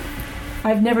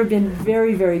I've never been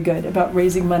very, very good about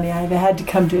raising money. I've had to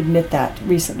come to admit that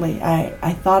recently.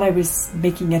 I thought I was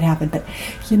making it happen, but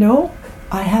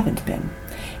I haven't been.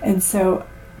 And so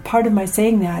part of my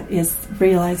saying that is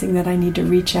realizing that I need to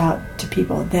reach out to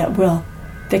people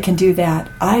that can do that.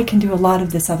 I can do a lot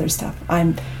of this other stuff.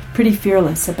 I'm pretty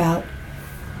fearless about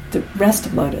the rest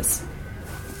of Lotus.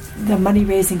 The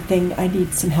money-raising thing, I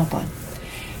need some help on.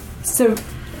 So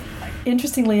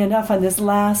interestingly enough, on this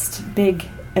last big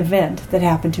event that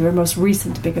happened to her, most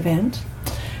recent big event,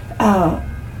 a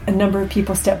number of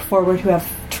people stepped forward who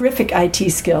have terrific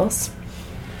IT skills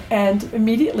and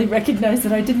immediately recognized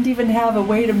that I didn't even have a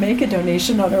way to make a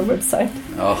donation on our website.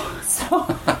 Oh. So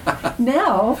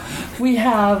now we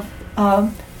have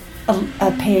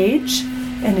a page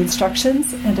and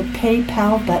instructions and a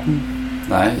PayPal button.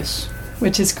 Nice.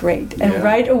 Which is great. And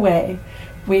right away,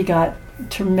 we got a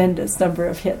tremendous number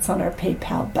of hits on our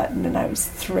PayPal button, and I was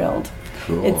thrilled.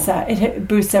 Cool. It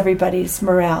boosts everybody's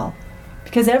morale.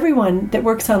 Because everyone that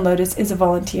works on Lotus is a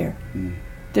volunteer. Mm.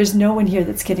 There's no one here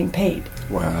that's getting paid.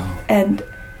 Wow. And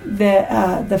we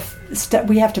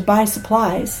have to buy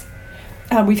supplies.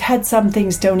 We've had some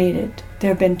things donated. There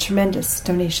have been tremendous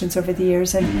donations over the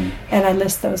years, and I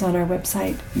list those on our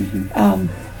website. Mm-hmm.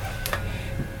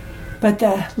 But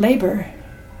the labor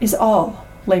is all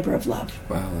labor of love.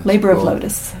 Wow. Labor cool. of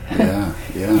Lotus. Yeah.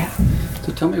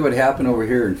 So tell me what happened over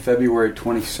here in February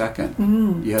 22nd.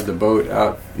 Mm. You had the boat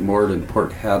out moored in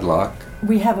Port Hadlock.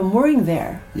 We have a mooring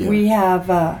there. Yeah. We have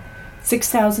a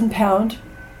 6,000-pound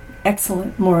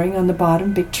excellent mooring on the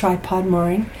bottom, big tripod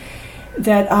mooring,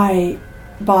 that I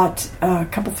bought a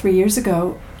couple, 3 years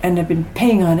ago, and I've been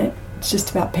paying on it. It's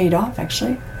just about paid off,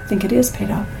 actually. I think it is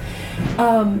paid off.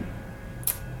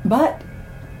 But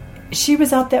she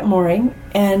was out that mooring,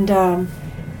 and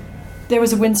there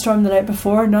was a windstorm the night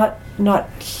before, not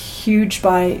huge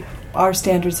by our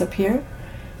standards up here,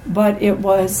 but it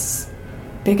was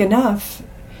big enough.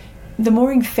 The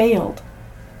mooring failed.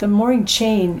 The mooring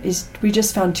chain we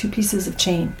just found 2 pieces of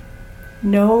chain.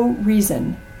 No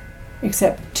reason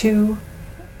except 2,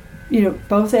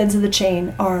 both ends of the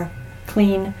chain are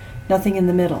clean, nothing in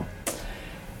the middle.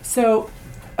 So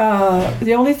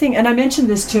the only thing, and I mentioned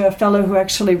this to a fellow who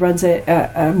actually runs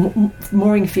a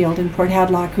mooring field in Port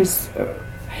Hadlock,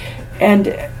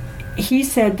 and he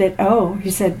said that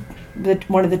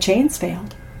one of the chains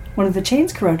failed. One of the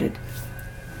chains corroded.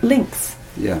 Links.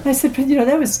 Yeah. I said,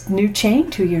 that was new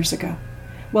chain 2 years ago.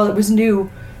 Well, it was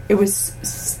new. It was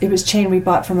chain we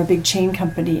bought from a big chain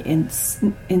company in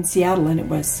Seattle, and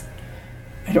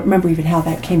I don't remember even how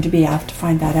that came to be. I have to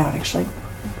find that out, actually.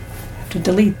 I have to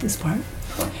delete this part.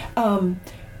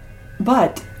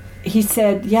 But he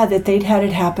said, that they'd had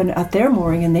it happen at their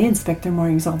mooring, and they inspect their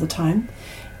moorings all the time,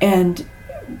 and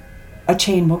a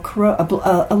chain will corrode,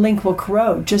 a link will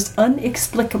corrode just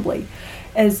inexplicably.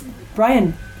 As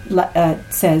Brian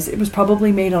says, it was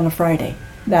probably made on a Friday,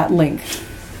 that link.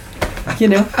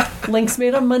 Links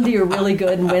made on Monday are really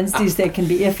good, and Wednesdays they can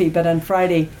be iffy, but on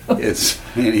Friday, it's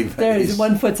there's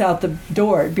one foot's out the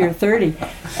door at beer 30.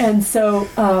 And so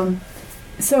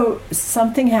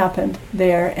something happened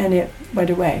there, and it went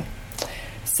away.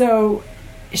 So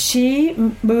she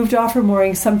moved off her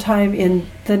mooring sometime in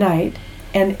the night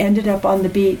and ended up on the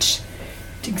beach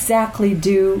exactly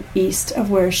due east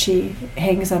of where she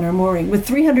hangs on her mooring, with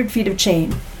 300 feet of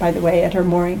chain, by the way, at her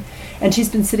mooring. And she's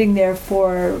been sitting there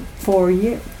for 3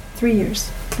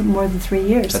 years, more than 3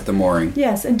 years. At the mooring.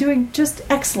 Yes, and doing just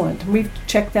excellent. We've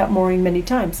checked that mooring many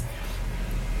times.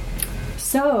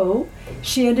 So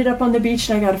she ended up on the beach,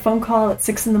 and I got a phone call at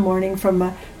 6 a.m. from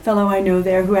a fellow I know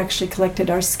there who actually collected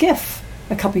our skiff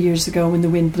a couple years ago when the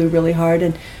wind blew really hard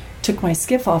and took my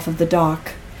skiff off of the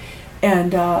dock.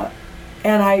 And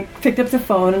I picked up the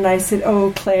phone and I said,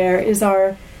 "Oh, Claire, is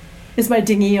my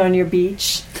dinghy on your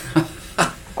beach?"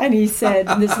 And he said,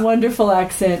 in this wonderful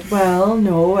accent, "Well,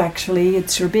 no, actually,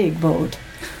 it's your big boat."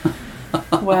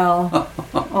 Well,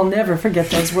 I'll never forget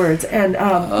those words. And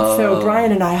so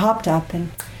Brian and I hopped up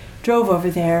and drove over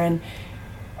there and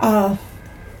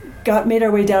made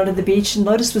our way down to the beach. And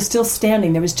Lotus was still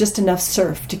standing. There was just enough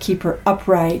surf to keep her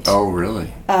upright. Oh,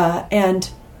 really? And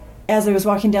as I was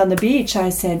walking down the beach, I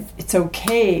said, "It's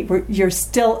okay. You're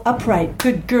still upright.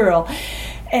 Good girl."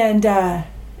 And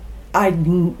I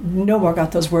no more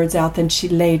got those words out than she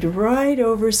laid right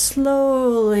over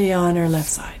slowly on her left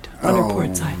side, on her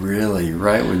port side. Oh, really?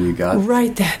 Right when you got...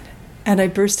 Right then. And I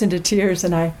burst into tears,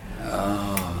 and I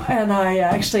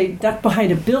actually ducked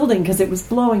behind a building because it was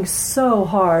blowing so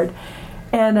hard.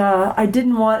 And I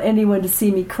didn't want anyone to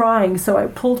see me crying, so I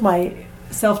pulled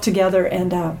myself together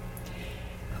and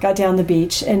got down the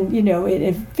beach. And, in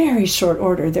a very short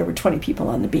order, there were 20 people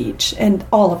on the beach, and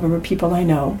all of them are people I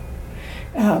know.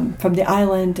 From the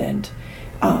island, and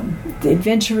the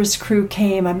adventurous crew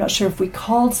came. I'm not sure if we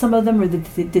called some of them or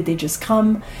did they just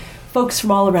come. Folks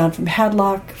from all around, from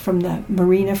Hadlock, from the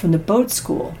marina, from the boat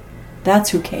school. That's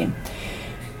who came.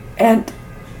 And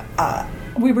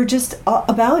we were just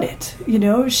about it.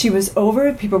 She was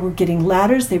over. People were getting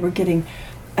ladders. They were getting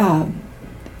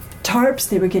tarps.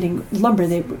 They were getting lumber.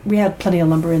 We had plenty of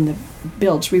lumber in the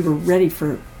bilge. We were ready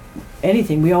for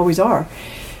anything. We always are.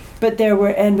 But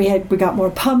we got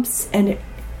more pumps, and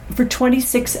for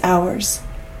 26 hours,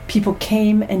 people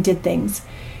came and did things.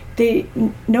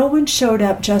 No one showed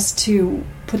up just to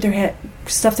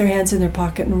stuff their hands in their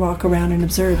pocket and walk around and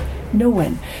observe. No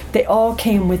one. They all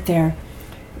came with their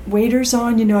waders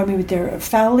on, with their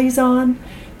foulies on.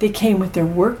 They came with their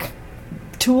work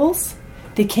tools.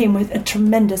 They came with a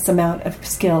tremendous amount of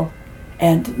skill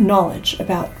and knowledge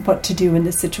about what to do in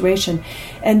this situation.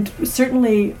 And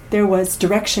certainly there was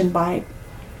direction by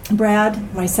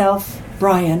Brad, myself,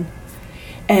 Brian,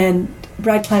 and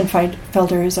Brad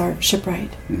Kleinfelder is our shipwright.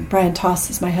 Brian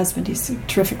Toss is my husband. He's a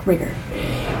terrific rigger.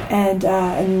 And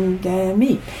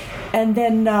me. And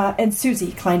then and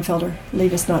Susie Kleinfelder,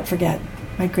 let us not forget,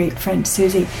 my great friend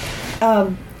Susie.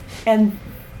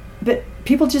 But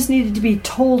people just needed to be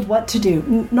told what to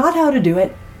do, not how to do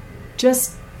it,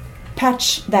 just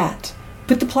patch that.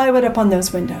 Put the plywood up on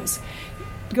those windows.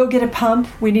 Go get a pump.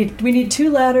 We need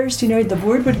 2 ladders. The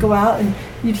word would go out, and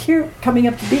you'd hear coming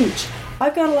up the beach,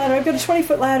 I've got a ladder. I've got a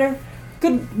 20-foot ladder.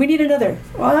 Good. We need another.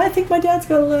 Well, I think my dad's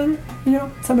got a ladder.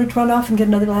 Somebody would run off and get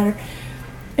another ladder.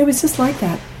 It was just like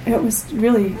that. It was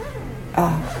really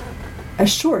a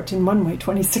short, in one way,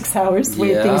 26 hours, the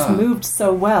way things moved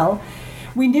so well.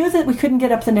 We knew that we couldn't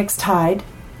get up the next tide.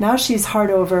 Now she's hard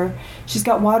over. She's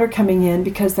got water coming in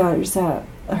because there's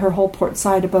her whole port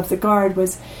side above the guard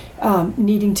was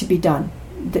needing to be done.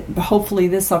 Hopefully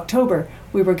this October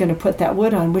we were going to put that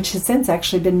wood on, which has since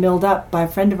actually been milled up by a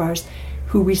friend of ours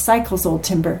who recycles old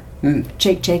timber,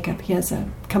 Jake Jacob. He has a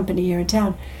company here in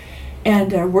town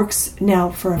and works now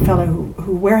for a fellow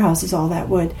who warehouses all that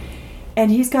wood. And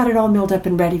he's got it all milled up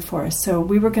and ready for us. So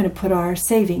we were going to put our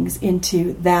savings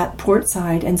into that port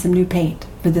side and some new paint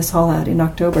for this haul out in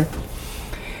October.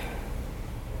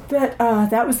 But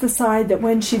that was the side that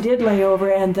when she did lay over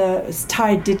and the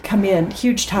tide did come in,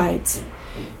 huge tides,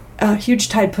 huge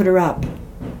tide put her up.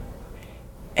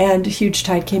 And a huge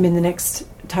tide came in the next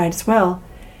tide as well.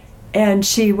 And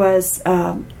she was,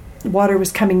 water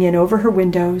was coming in over her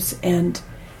windows, and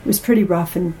it was pretty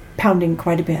rough and pounding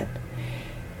quite a bit.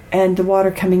 And the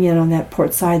water coming in on that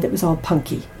port side that was all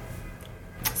punky.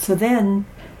 So then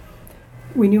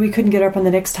we knew we couldn't get her up on the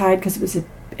next tide because it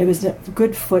was a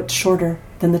good foot shorter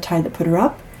than the tide that put her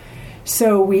up.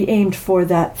 So we aimed for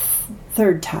that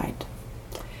third tide.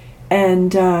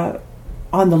 And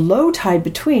on the low tide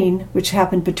between, which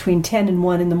happened between 10 and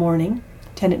 1 in the morning,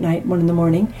 10 at night, 1 in the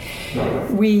morning,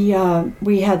 we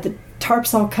had the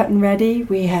tarps all cut and ready.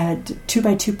 We had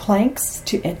 2x2 planks,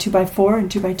 2x4 and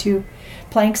 2x2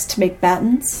 planks to make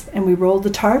battens, and we rolled the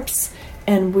tarps,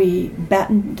 and we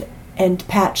battened and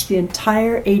patched the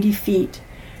entire 80 feet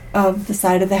of the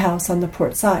side of the house on the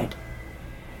port side.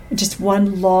 Just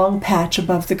one long patch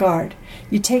above the guard.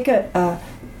 You take a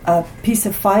piece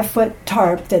of 5-foot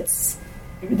tarp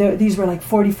these were like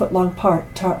 40-foot long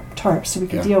tarps, so we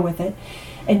could deal with it.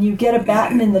 And you get a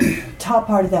batten in the top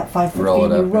part of that 5-foot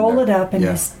thing. You roll it up, and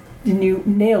you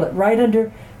nail it right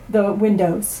under the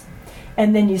windows.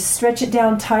 And then you stretch it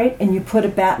down tight, and you put a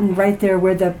batten right there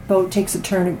where the boat takes a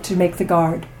turn to make the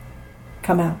guard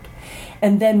come out.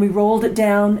 And then we rolled it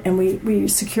down, and we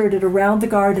secured it around the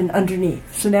guard and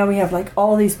underneath. So now we have like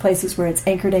all these places where it's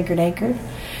anchored.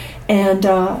 And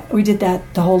we did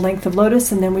that the whole length of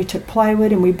Lotus, and then we took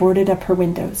plywood and we boarded up her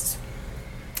windows.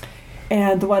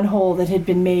 And the one hole that had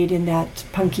been made in that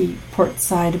punky port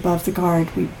side above the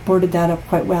guard, we boarded that up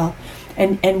quite well.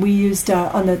 And we used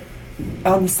on the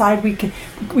side we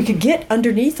could get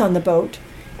underneath on the boat,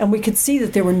 and we could see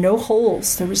that there were no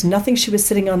holes. There was nothing she was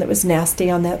sitting on that was nasty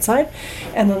on that side.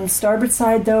 And on the starboard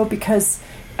side, though, because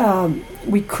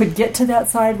we could get to that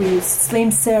side, we used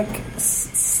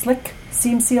slick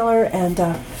seam sealer and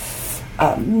a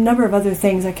number of other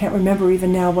things. I can't remember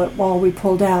even now what wall we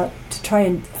pulled out to try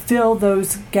and fill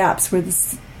those gaps where the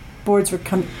boards were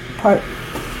apart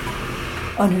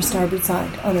on her starboard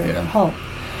side, on her hull.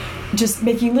 Just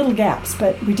making little gaps,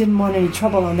 but we didn't want any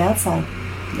trouble on that side.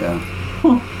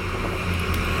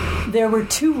 There were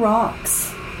 2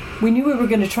 rocks. We knew we were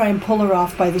going to try and pull her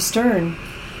off by the stern,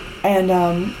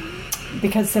 and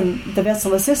because the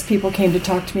vessel assist people came to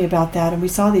talk to me about that, and we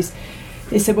saw these.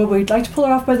 They said, well, we'd like to pull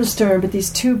her off by the stern, but these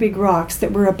 2 big rocks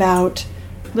that were about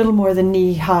a little more than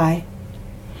knee high,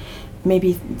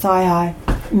 maybe thigh high,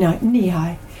 no, knee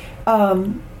high,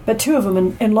 but 2 of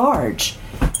them and large.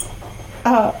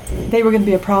 They were going to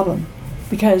be a problem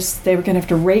because they were going to have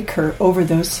to rake her over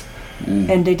those,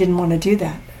 and they didn't want to do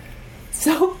that.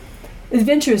 So the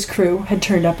adventurous crew had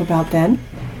turned up about then.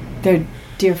 They're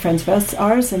dear friends of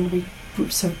ours, and we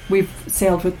So we've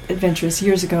sailed with Adventurous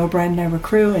years ago. Brian and I were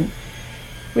crew, and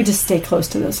we just stay close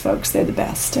to those folks. They're the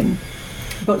best. And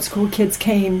boat school kids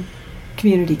came,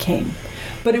 community came.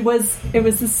 But it was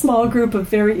a small group of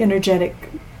very energetic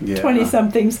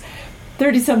 20-somethings,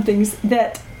 30-somethings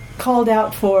that called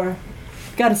out for,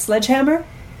 got a sledgehammer?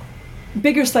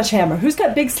 Bigger sledgehammer. Who's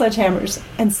got big sledgehammers?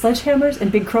 And sledgehammers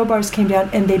and big crowbars came down,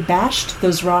 and they bashed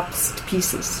those rocks to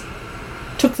pieces.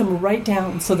 Took them right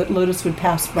down so that Lotus would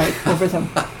pass right over them.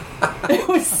 It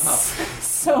was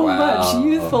so much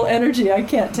youthful energy, I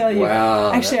can't tell you.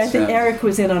 Wow, actually, I think Eric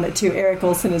was in on it too. Eric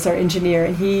Olson is our engineer,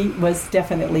 and he was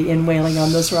definitely in whaling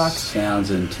on those rocks.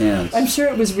 Sounds intense. I'm sure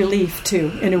it was relief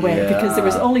too, in a way, because there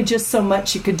was only just so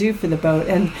much you could do for the boat,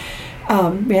 and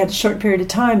we had a short period of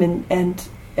time, and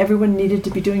everyone needed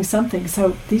to be doing something.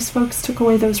 So these folks took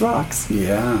away those rocks.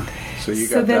 Yeah. So you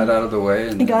got that out of the way?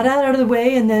 And got out of the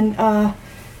way, and then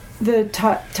the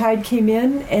tide came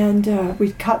in, and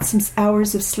we caught some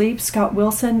hours of sleep. Scott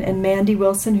Wilson and Mandy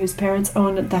Wilson, whose parents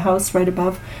owned the house right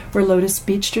above where Lotus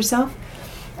beached herself,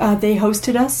 they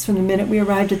hosted us from the minute we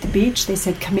arrived at the beach. They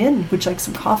said, "Come in. Would you like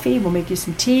some coffee? We'll make you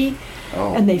some tea."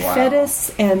 And they fed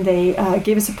us, and they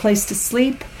gave us a place to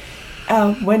sleep.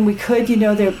 When we could,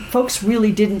 folks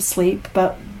really didn't sleep,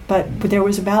 but there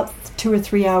was about 2 or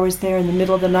 3 hours there in the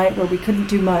middle of the night where we couldn't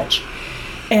do much,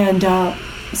 and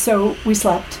so we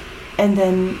slept, and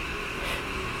then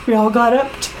we all got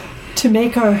up to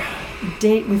make our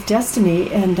date with Destiny,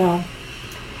 and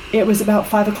it was about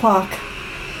 5 o'clock,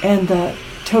 and the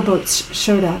towboats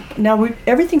showed up. Now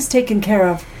everything's taken care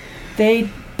of,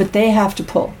 but they have to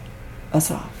pull us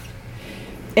off,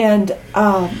 and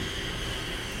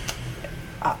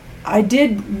I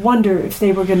did wonder if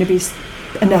they were going to be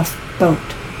enough boat.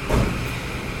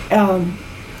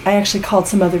 I actually called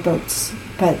some other boats,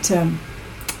 but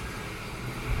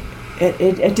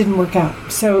it didn't work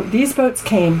out. So these boats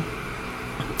came,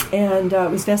 and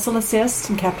it was Vessel Assist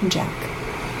and Captain Jack.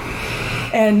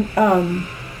 And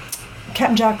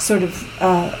Captain Jack sort of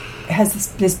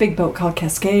has this big boat called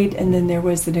Cascade, and then there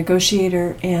was the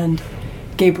Negotiator and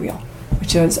Gabriel,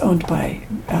 which was owned by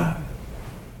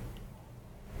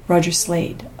Roger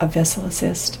Slade of Vessel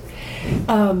Assist.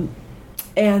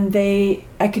 And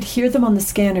I could hear them on the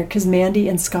scanner because Mandy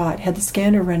and Scott had the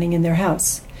scanner running in their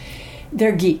house.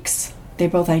 They're geeks. They're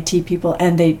both IT people,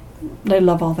 and they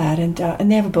love all that. And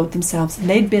they have a boat themselves. And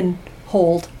they'd been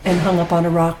holed and hung up on a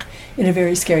rock in a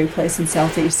very scary place in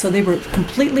Southeast. So they were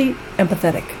completely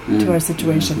empathetic to our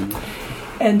situation.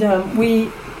 And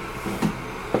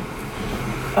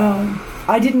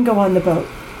I didn't go on the boat.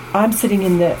 I'm sitting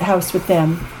in the house with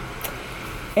them.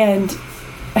 And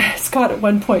Scott at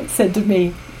one point said to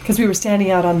me, because we were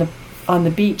standing out on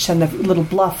the beach on the little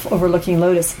bluff overlooking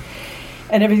Lotus,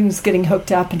 and everything was getting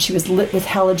hooked up, and she was lit with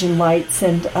halogen lights,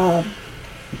 and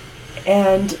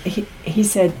he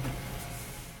said,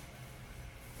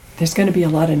 "There's going to be a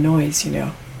lot of noise,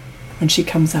 when she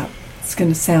comes up. It's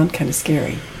going to sound kind of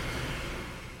scary."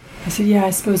 I said, "Yeah, I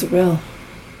suppose it will."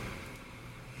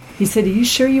 He said, "Are you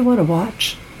sure you want to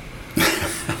watch?"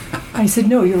 I said,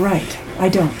 "No, you're right. I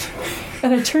don't."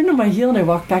 And I turned on my heel and I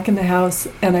walked back in the house,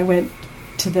 and I went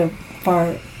to the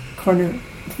far corner,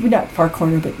 not far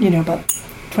corner, but about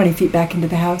 20 feet back into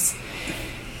the house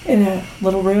in a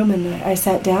little room, and I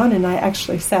sat down, and I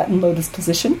actually sat in Lotus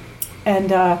position,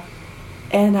 and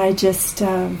I just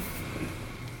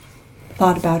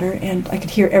thought about her, and I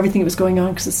could hear everything that was going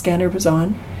on because the scanner was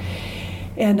on,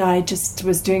 and I just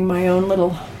was doing my own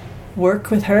little work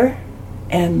with her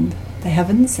and the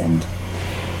heavens, and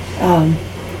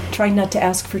trying not to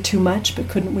ask for too much, but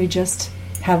couldn't we just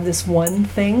have this one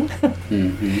thing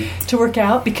to work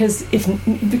out? Because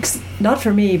not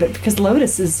for me, but because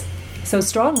Lotus is so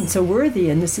strong and so worthy,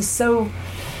 and this is so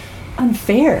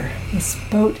unfair. This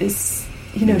boat is,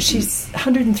 she's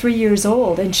 103 years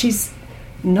old, and she's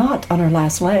not on her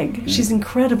last leg. She's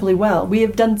incredibly well. We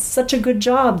have done such a good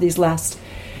job these last,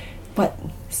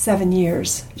 7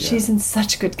 years. Yeah. She's in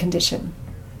such good condition.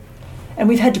 And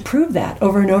we've had to prove that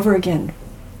over and over again.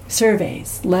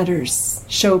 Surveys, letters,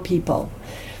 show people,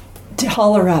 to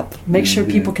haul her up, make sure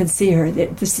people can see her.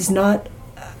 This is not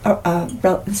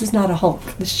a Hulk.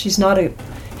 She's not a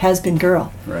has-been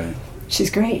girl. Right. She's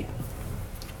great.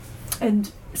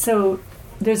 And so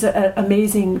there's an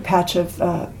amazing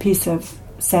piece of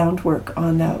sound work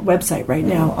on the website right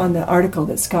now on the article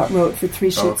that Scott wrote for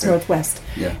Three Sheets Northwest.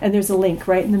 Yeah. And there's a link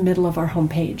right in the middle of our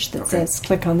homepage that says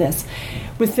click on this,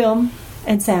 with film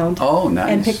and sound. Oh,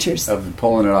 nice. And pictures. Of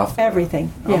pulling it off.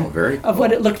 Everything. Yeah. Oh, very cool. Of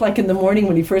what it looked like in the morning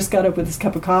when he first got up with his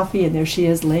cup of coffee, and there she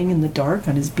is laying in the dark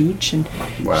on his beach, and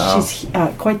she's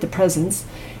quite the presence.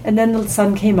 And then the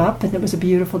sun came up, and it was a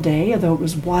beautiful day, although it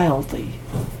was wildly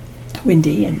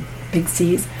windy and big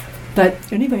seas. But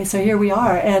anyway, so here we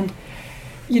are. And,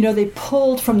 they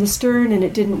pulled from the stern, and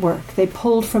it didn't work. They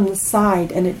pulled from the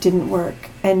side, and it didn't work.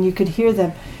 And you could hear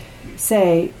them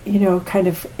say, kind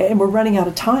of, and we're running out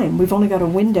of time. We've only got a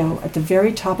window at the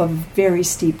very top of a very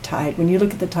steep tide. When you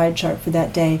look at the tide chart for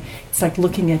that day, it's like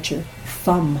looking at your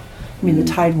thumb. I mean, the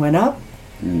tide went up,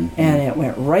 and it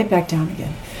went right back down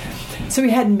again. So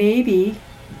we had maybe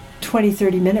 20,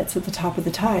 30 minutes at the top of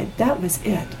the tide. That was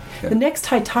it. Okay. The next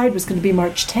high tide was going to be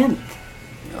March 10th.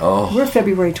 Oh. We're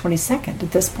February 22nd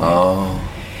at this point. Oh.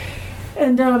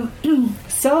 And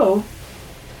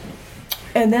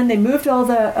and then they moved all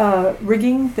the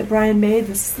rigging that Brian made,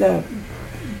 the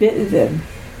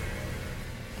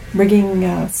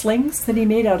rigging slings that he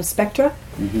made out of Spectra.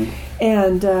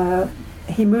 And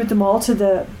he moved them all to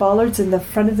the bollards in the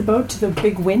front of the boat, to the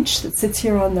big winch that sits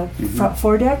here on the front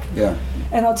foredeck. Yeah.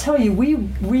 And I'll tell you, we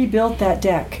rebuilt that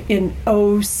deck in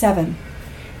 2007.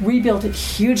 Rebuilt it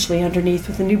hugely underneath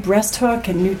with a new breast hook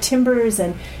and new timbers,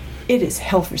 and it is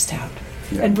hell for stout.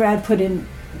 Yeah. And Brad put in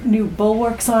new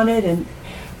bulwarks on it, and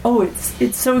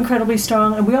it's so incredibly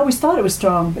strong. And we always thought it was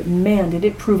strong, but man, did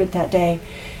it prove it that day.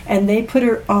 And they put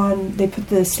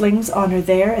the slings on her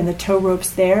there and the tow ropes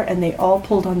there, and they all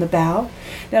pulled on the bow.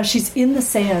 Now she's in the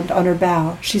sand on her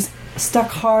bow. She's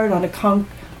stuck hard on a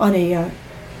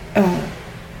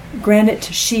granite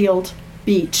shield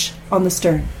beach on the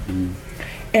stern.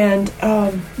 And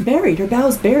buried. Her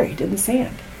bow's buried in the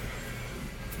sand.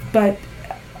 But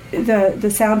the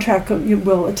soundtrack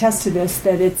will attest to this,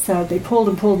 that it's they pulled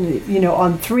and pulled,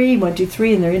 on 3, 1, 2,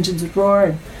 3, and their engines would roar.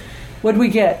 And what'd we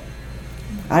get?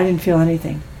 I didn't feel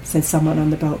anything, said someone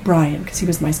on the boat, Brian, because he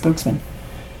was my spokesman.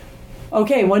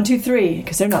 Okay, 1, 2, 3,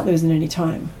 because they're not losing any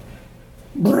time.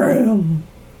 Vroom.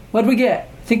 What'd we get?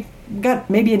 Think we got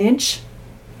maybe an inch?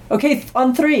 Okay,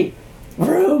 on 3.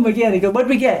 Vroom again. He goes, what'd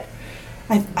we get?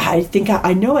 I think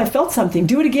I know I felt something.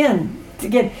 Do it again.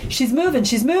 Again. She's moving.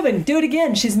 Do it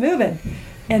again. She's moving.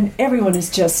 And everyone is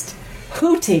just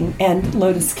hooting. And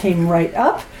Lotus came right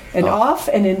up and off.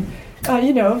 And in,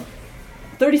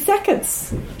 30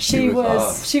 seconds, she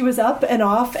was up and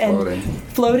off and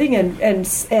floating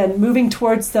and moving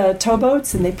towards the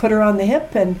towboats. And they put her on the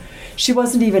hip. And she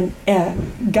wasn't even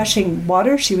gushing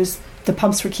water. The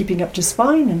pumps were keeping up just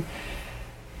fine.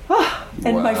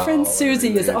 And my friend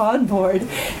Susie is on board,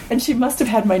 and she must have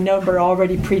had my number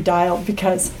already pre-dialed,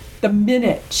 because the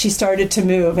minute she started to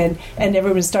move and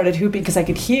everyone started whooping, because I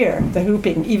could hear the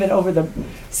whooping even over the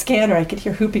scanner. I could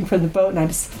hear whooping from the boat, and I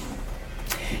was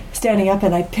standing up,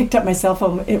 and I picked up my cell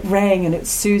phone. It rang, and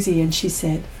it's Susie, and she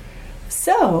said,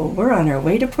 "So we're on our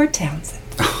way to Port Townsend."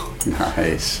 Oh,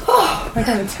 nice. Oh, I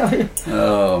gotta tell you.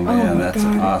 Oh man, that's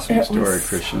an awesome story, was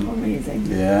Christian. So amazing.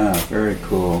 Yeah, very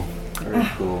cool. Very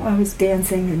cool. I was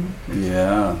dancing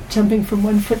and jumping from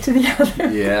one foot to the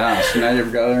other. Yeah. So now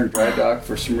you've got her in dry dock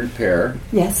for some repair.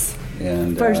 Yes.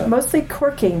 And mostly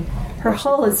corking. Her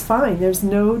hull is fine. There's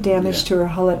no damage to her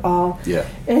hull at all. Yeah.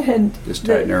 And just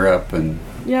tighten her up and.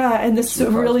 Yeah, and this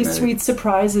really sweet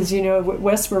surprise is,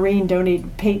 West Marine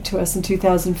donated paint to us in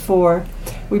 2004.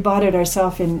 We bought it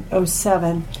ourselves in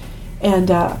 2007, and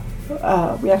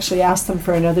we actually asked them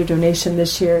for another donation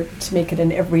this year to make it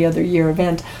an every other year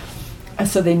event.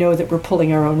 So they know that we're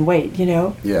pulling our own weight,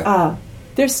 Yeah.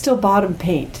 There's still bottom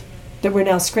paint that we're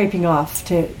now scraping off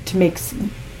to make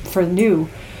for new.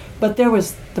 But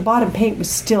the bottom paint was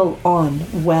still on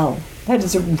well. That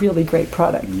is a really great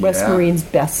product. Yeah. West Marine's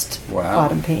best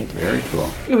bottom paint. Very cool.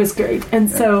 It was great.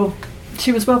 And so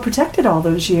she was well protected all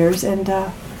those years, and,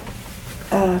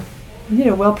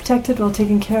 well protected, well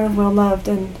taken care of, well loved.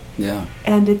 And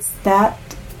it's that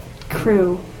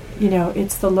crew.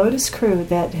 It's the Lotus crew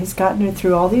that has gotten her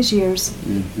through all these years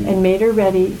and made her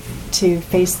ready to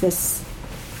face this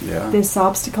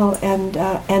obstacle, and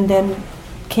then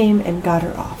came and got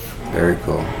her off. Very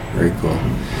cool. Very cool.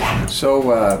 Yeah. So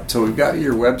we've got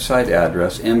your website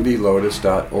address,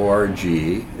 mblotus.org.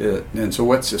 And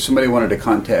so if somebody wanted to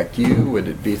contact you, would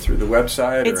it be through the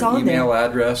website or an email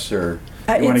address? Or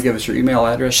you want to give us your email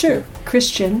address? Sure.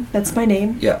 Christian, that's my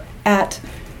name. Yeah. At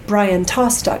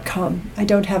briantoss.com. I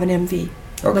don't have an MV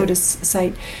Lotus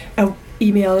site.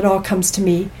 Email, it all comes to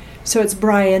me. So it's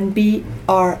Brian,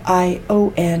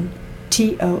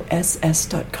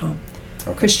 BRIONTOSS.com.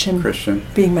 Okay. Christian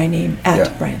being my name,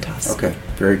 at Brian Toss. Okay,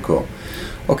 very cool.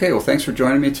 Okay, well, thanks for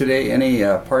joining me today. Any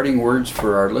parting words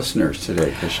for our listeners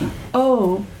today, Christian?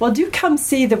 Oh, well, do come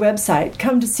see the website.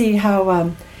 Come to see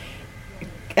how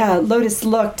Lotus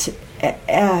looked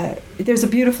there's a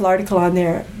beautiful article on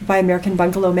there by American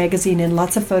Bungalow Magazine and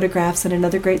lots of photographs and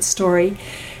another great story.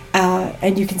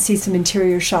 And you can see some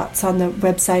interior shots on the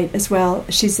website as well.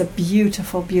 She's a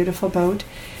beautiful, beautiful boat.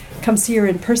 Come see her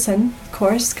in person, of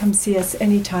course. Come see us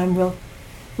anytime. We'll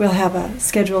have a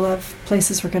schedule of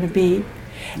places we're going to be.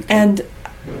 And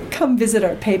come visit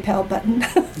our PayPal button.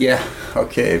 Yeah,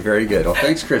 okay, very good. Well,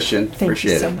 thanks, Christian.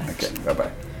 Appreciate you so it. much. Okay,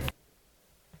 bye-bye.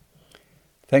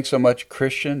 Thanks so much,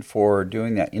 Christian, for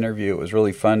doing that interview. It was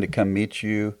really fun to come meet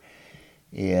you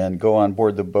and go on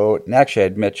board the boat. And actually,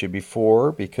 I'd met you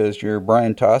before because you're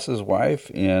Brian Toss's wife.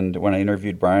 And when I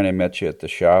interviewed Brian, I met you at the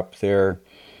shop there,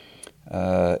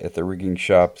 at the rigging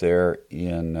shop there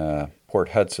in Point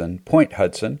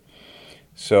Hudson.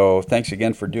 So thanks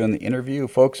again for doing the interview.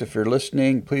 Folks, if you're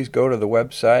listening, please go to the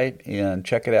website and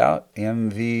check it out,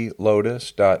 mvlotus.org.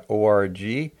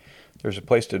 There's a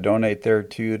place to donate there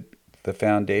to the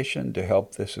foundation to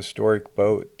help this historic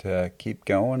boat keep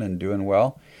going and doing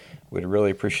well. We'd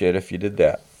really appreciate it if you did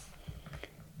that.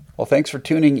 Well, thanks for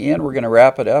tuning in. We're going to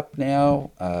wrap it up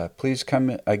now. Please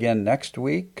come again next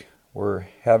week. We're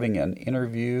having an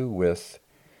interview with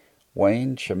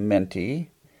Wayne Chimenti.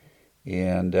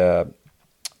 And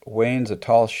Wayne's a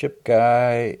tall ship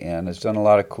guy and has done a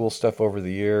lot of cool stuff over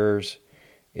the years.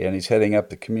 And he's heading up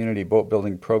the community boat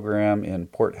building program in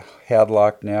Port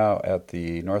Hadlock now at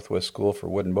the Northwest School for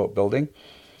Wooden Boat Building.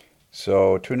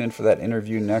 So tune in for that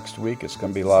interview next week. It's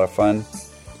going to be a lot of fun.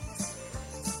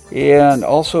 And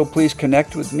also please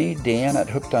connect with me, Dan, at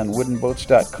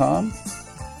hookedonwoodenboats.com,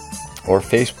 or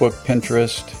Facebook,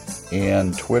 Pinterest,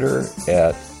 and Twitter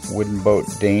at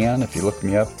woodenboatdan. If you look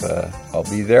me up, I'll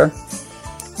be there.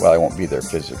 Well, I won't be there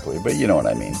physically, but you know what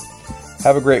I mean.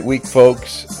 Have a great week,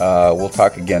 folks. We'll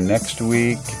talk again next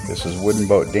week. This is Wooden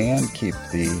Boat Dan. Keep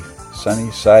the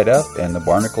sunny side up and the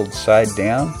barnacled side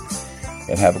down.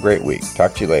 And have a great week.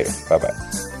 Talk to you later.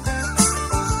 Bye-bye.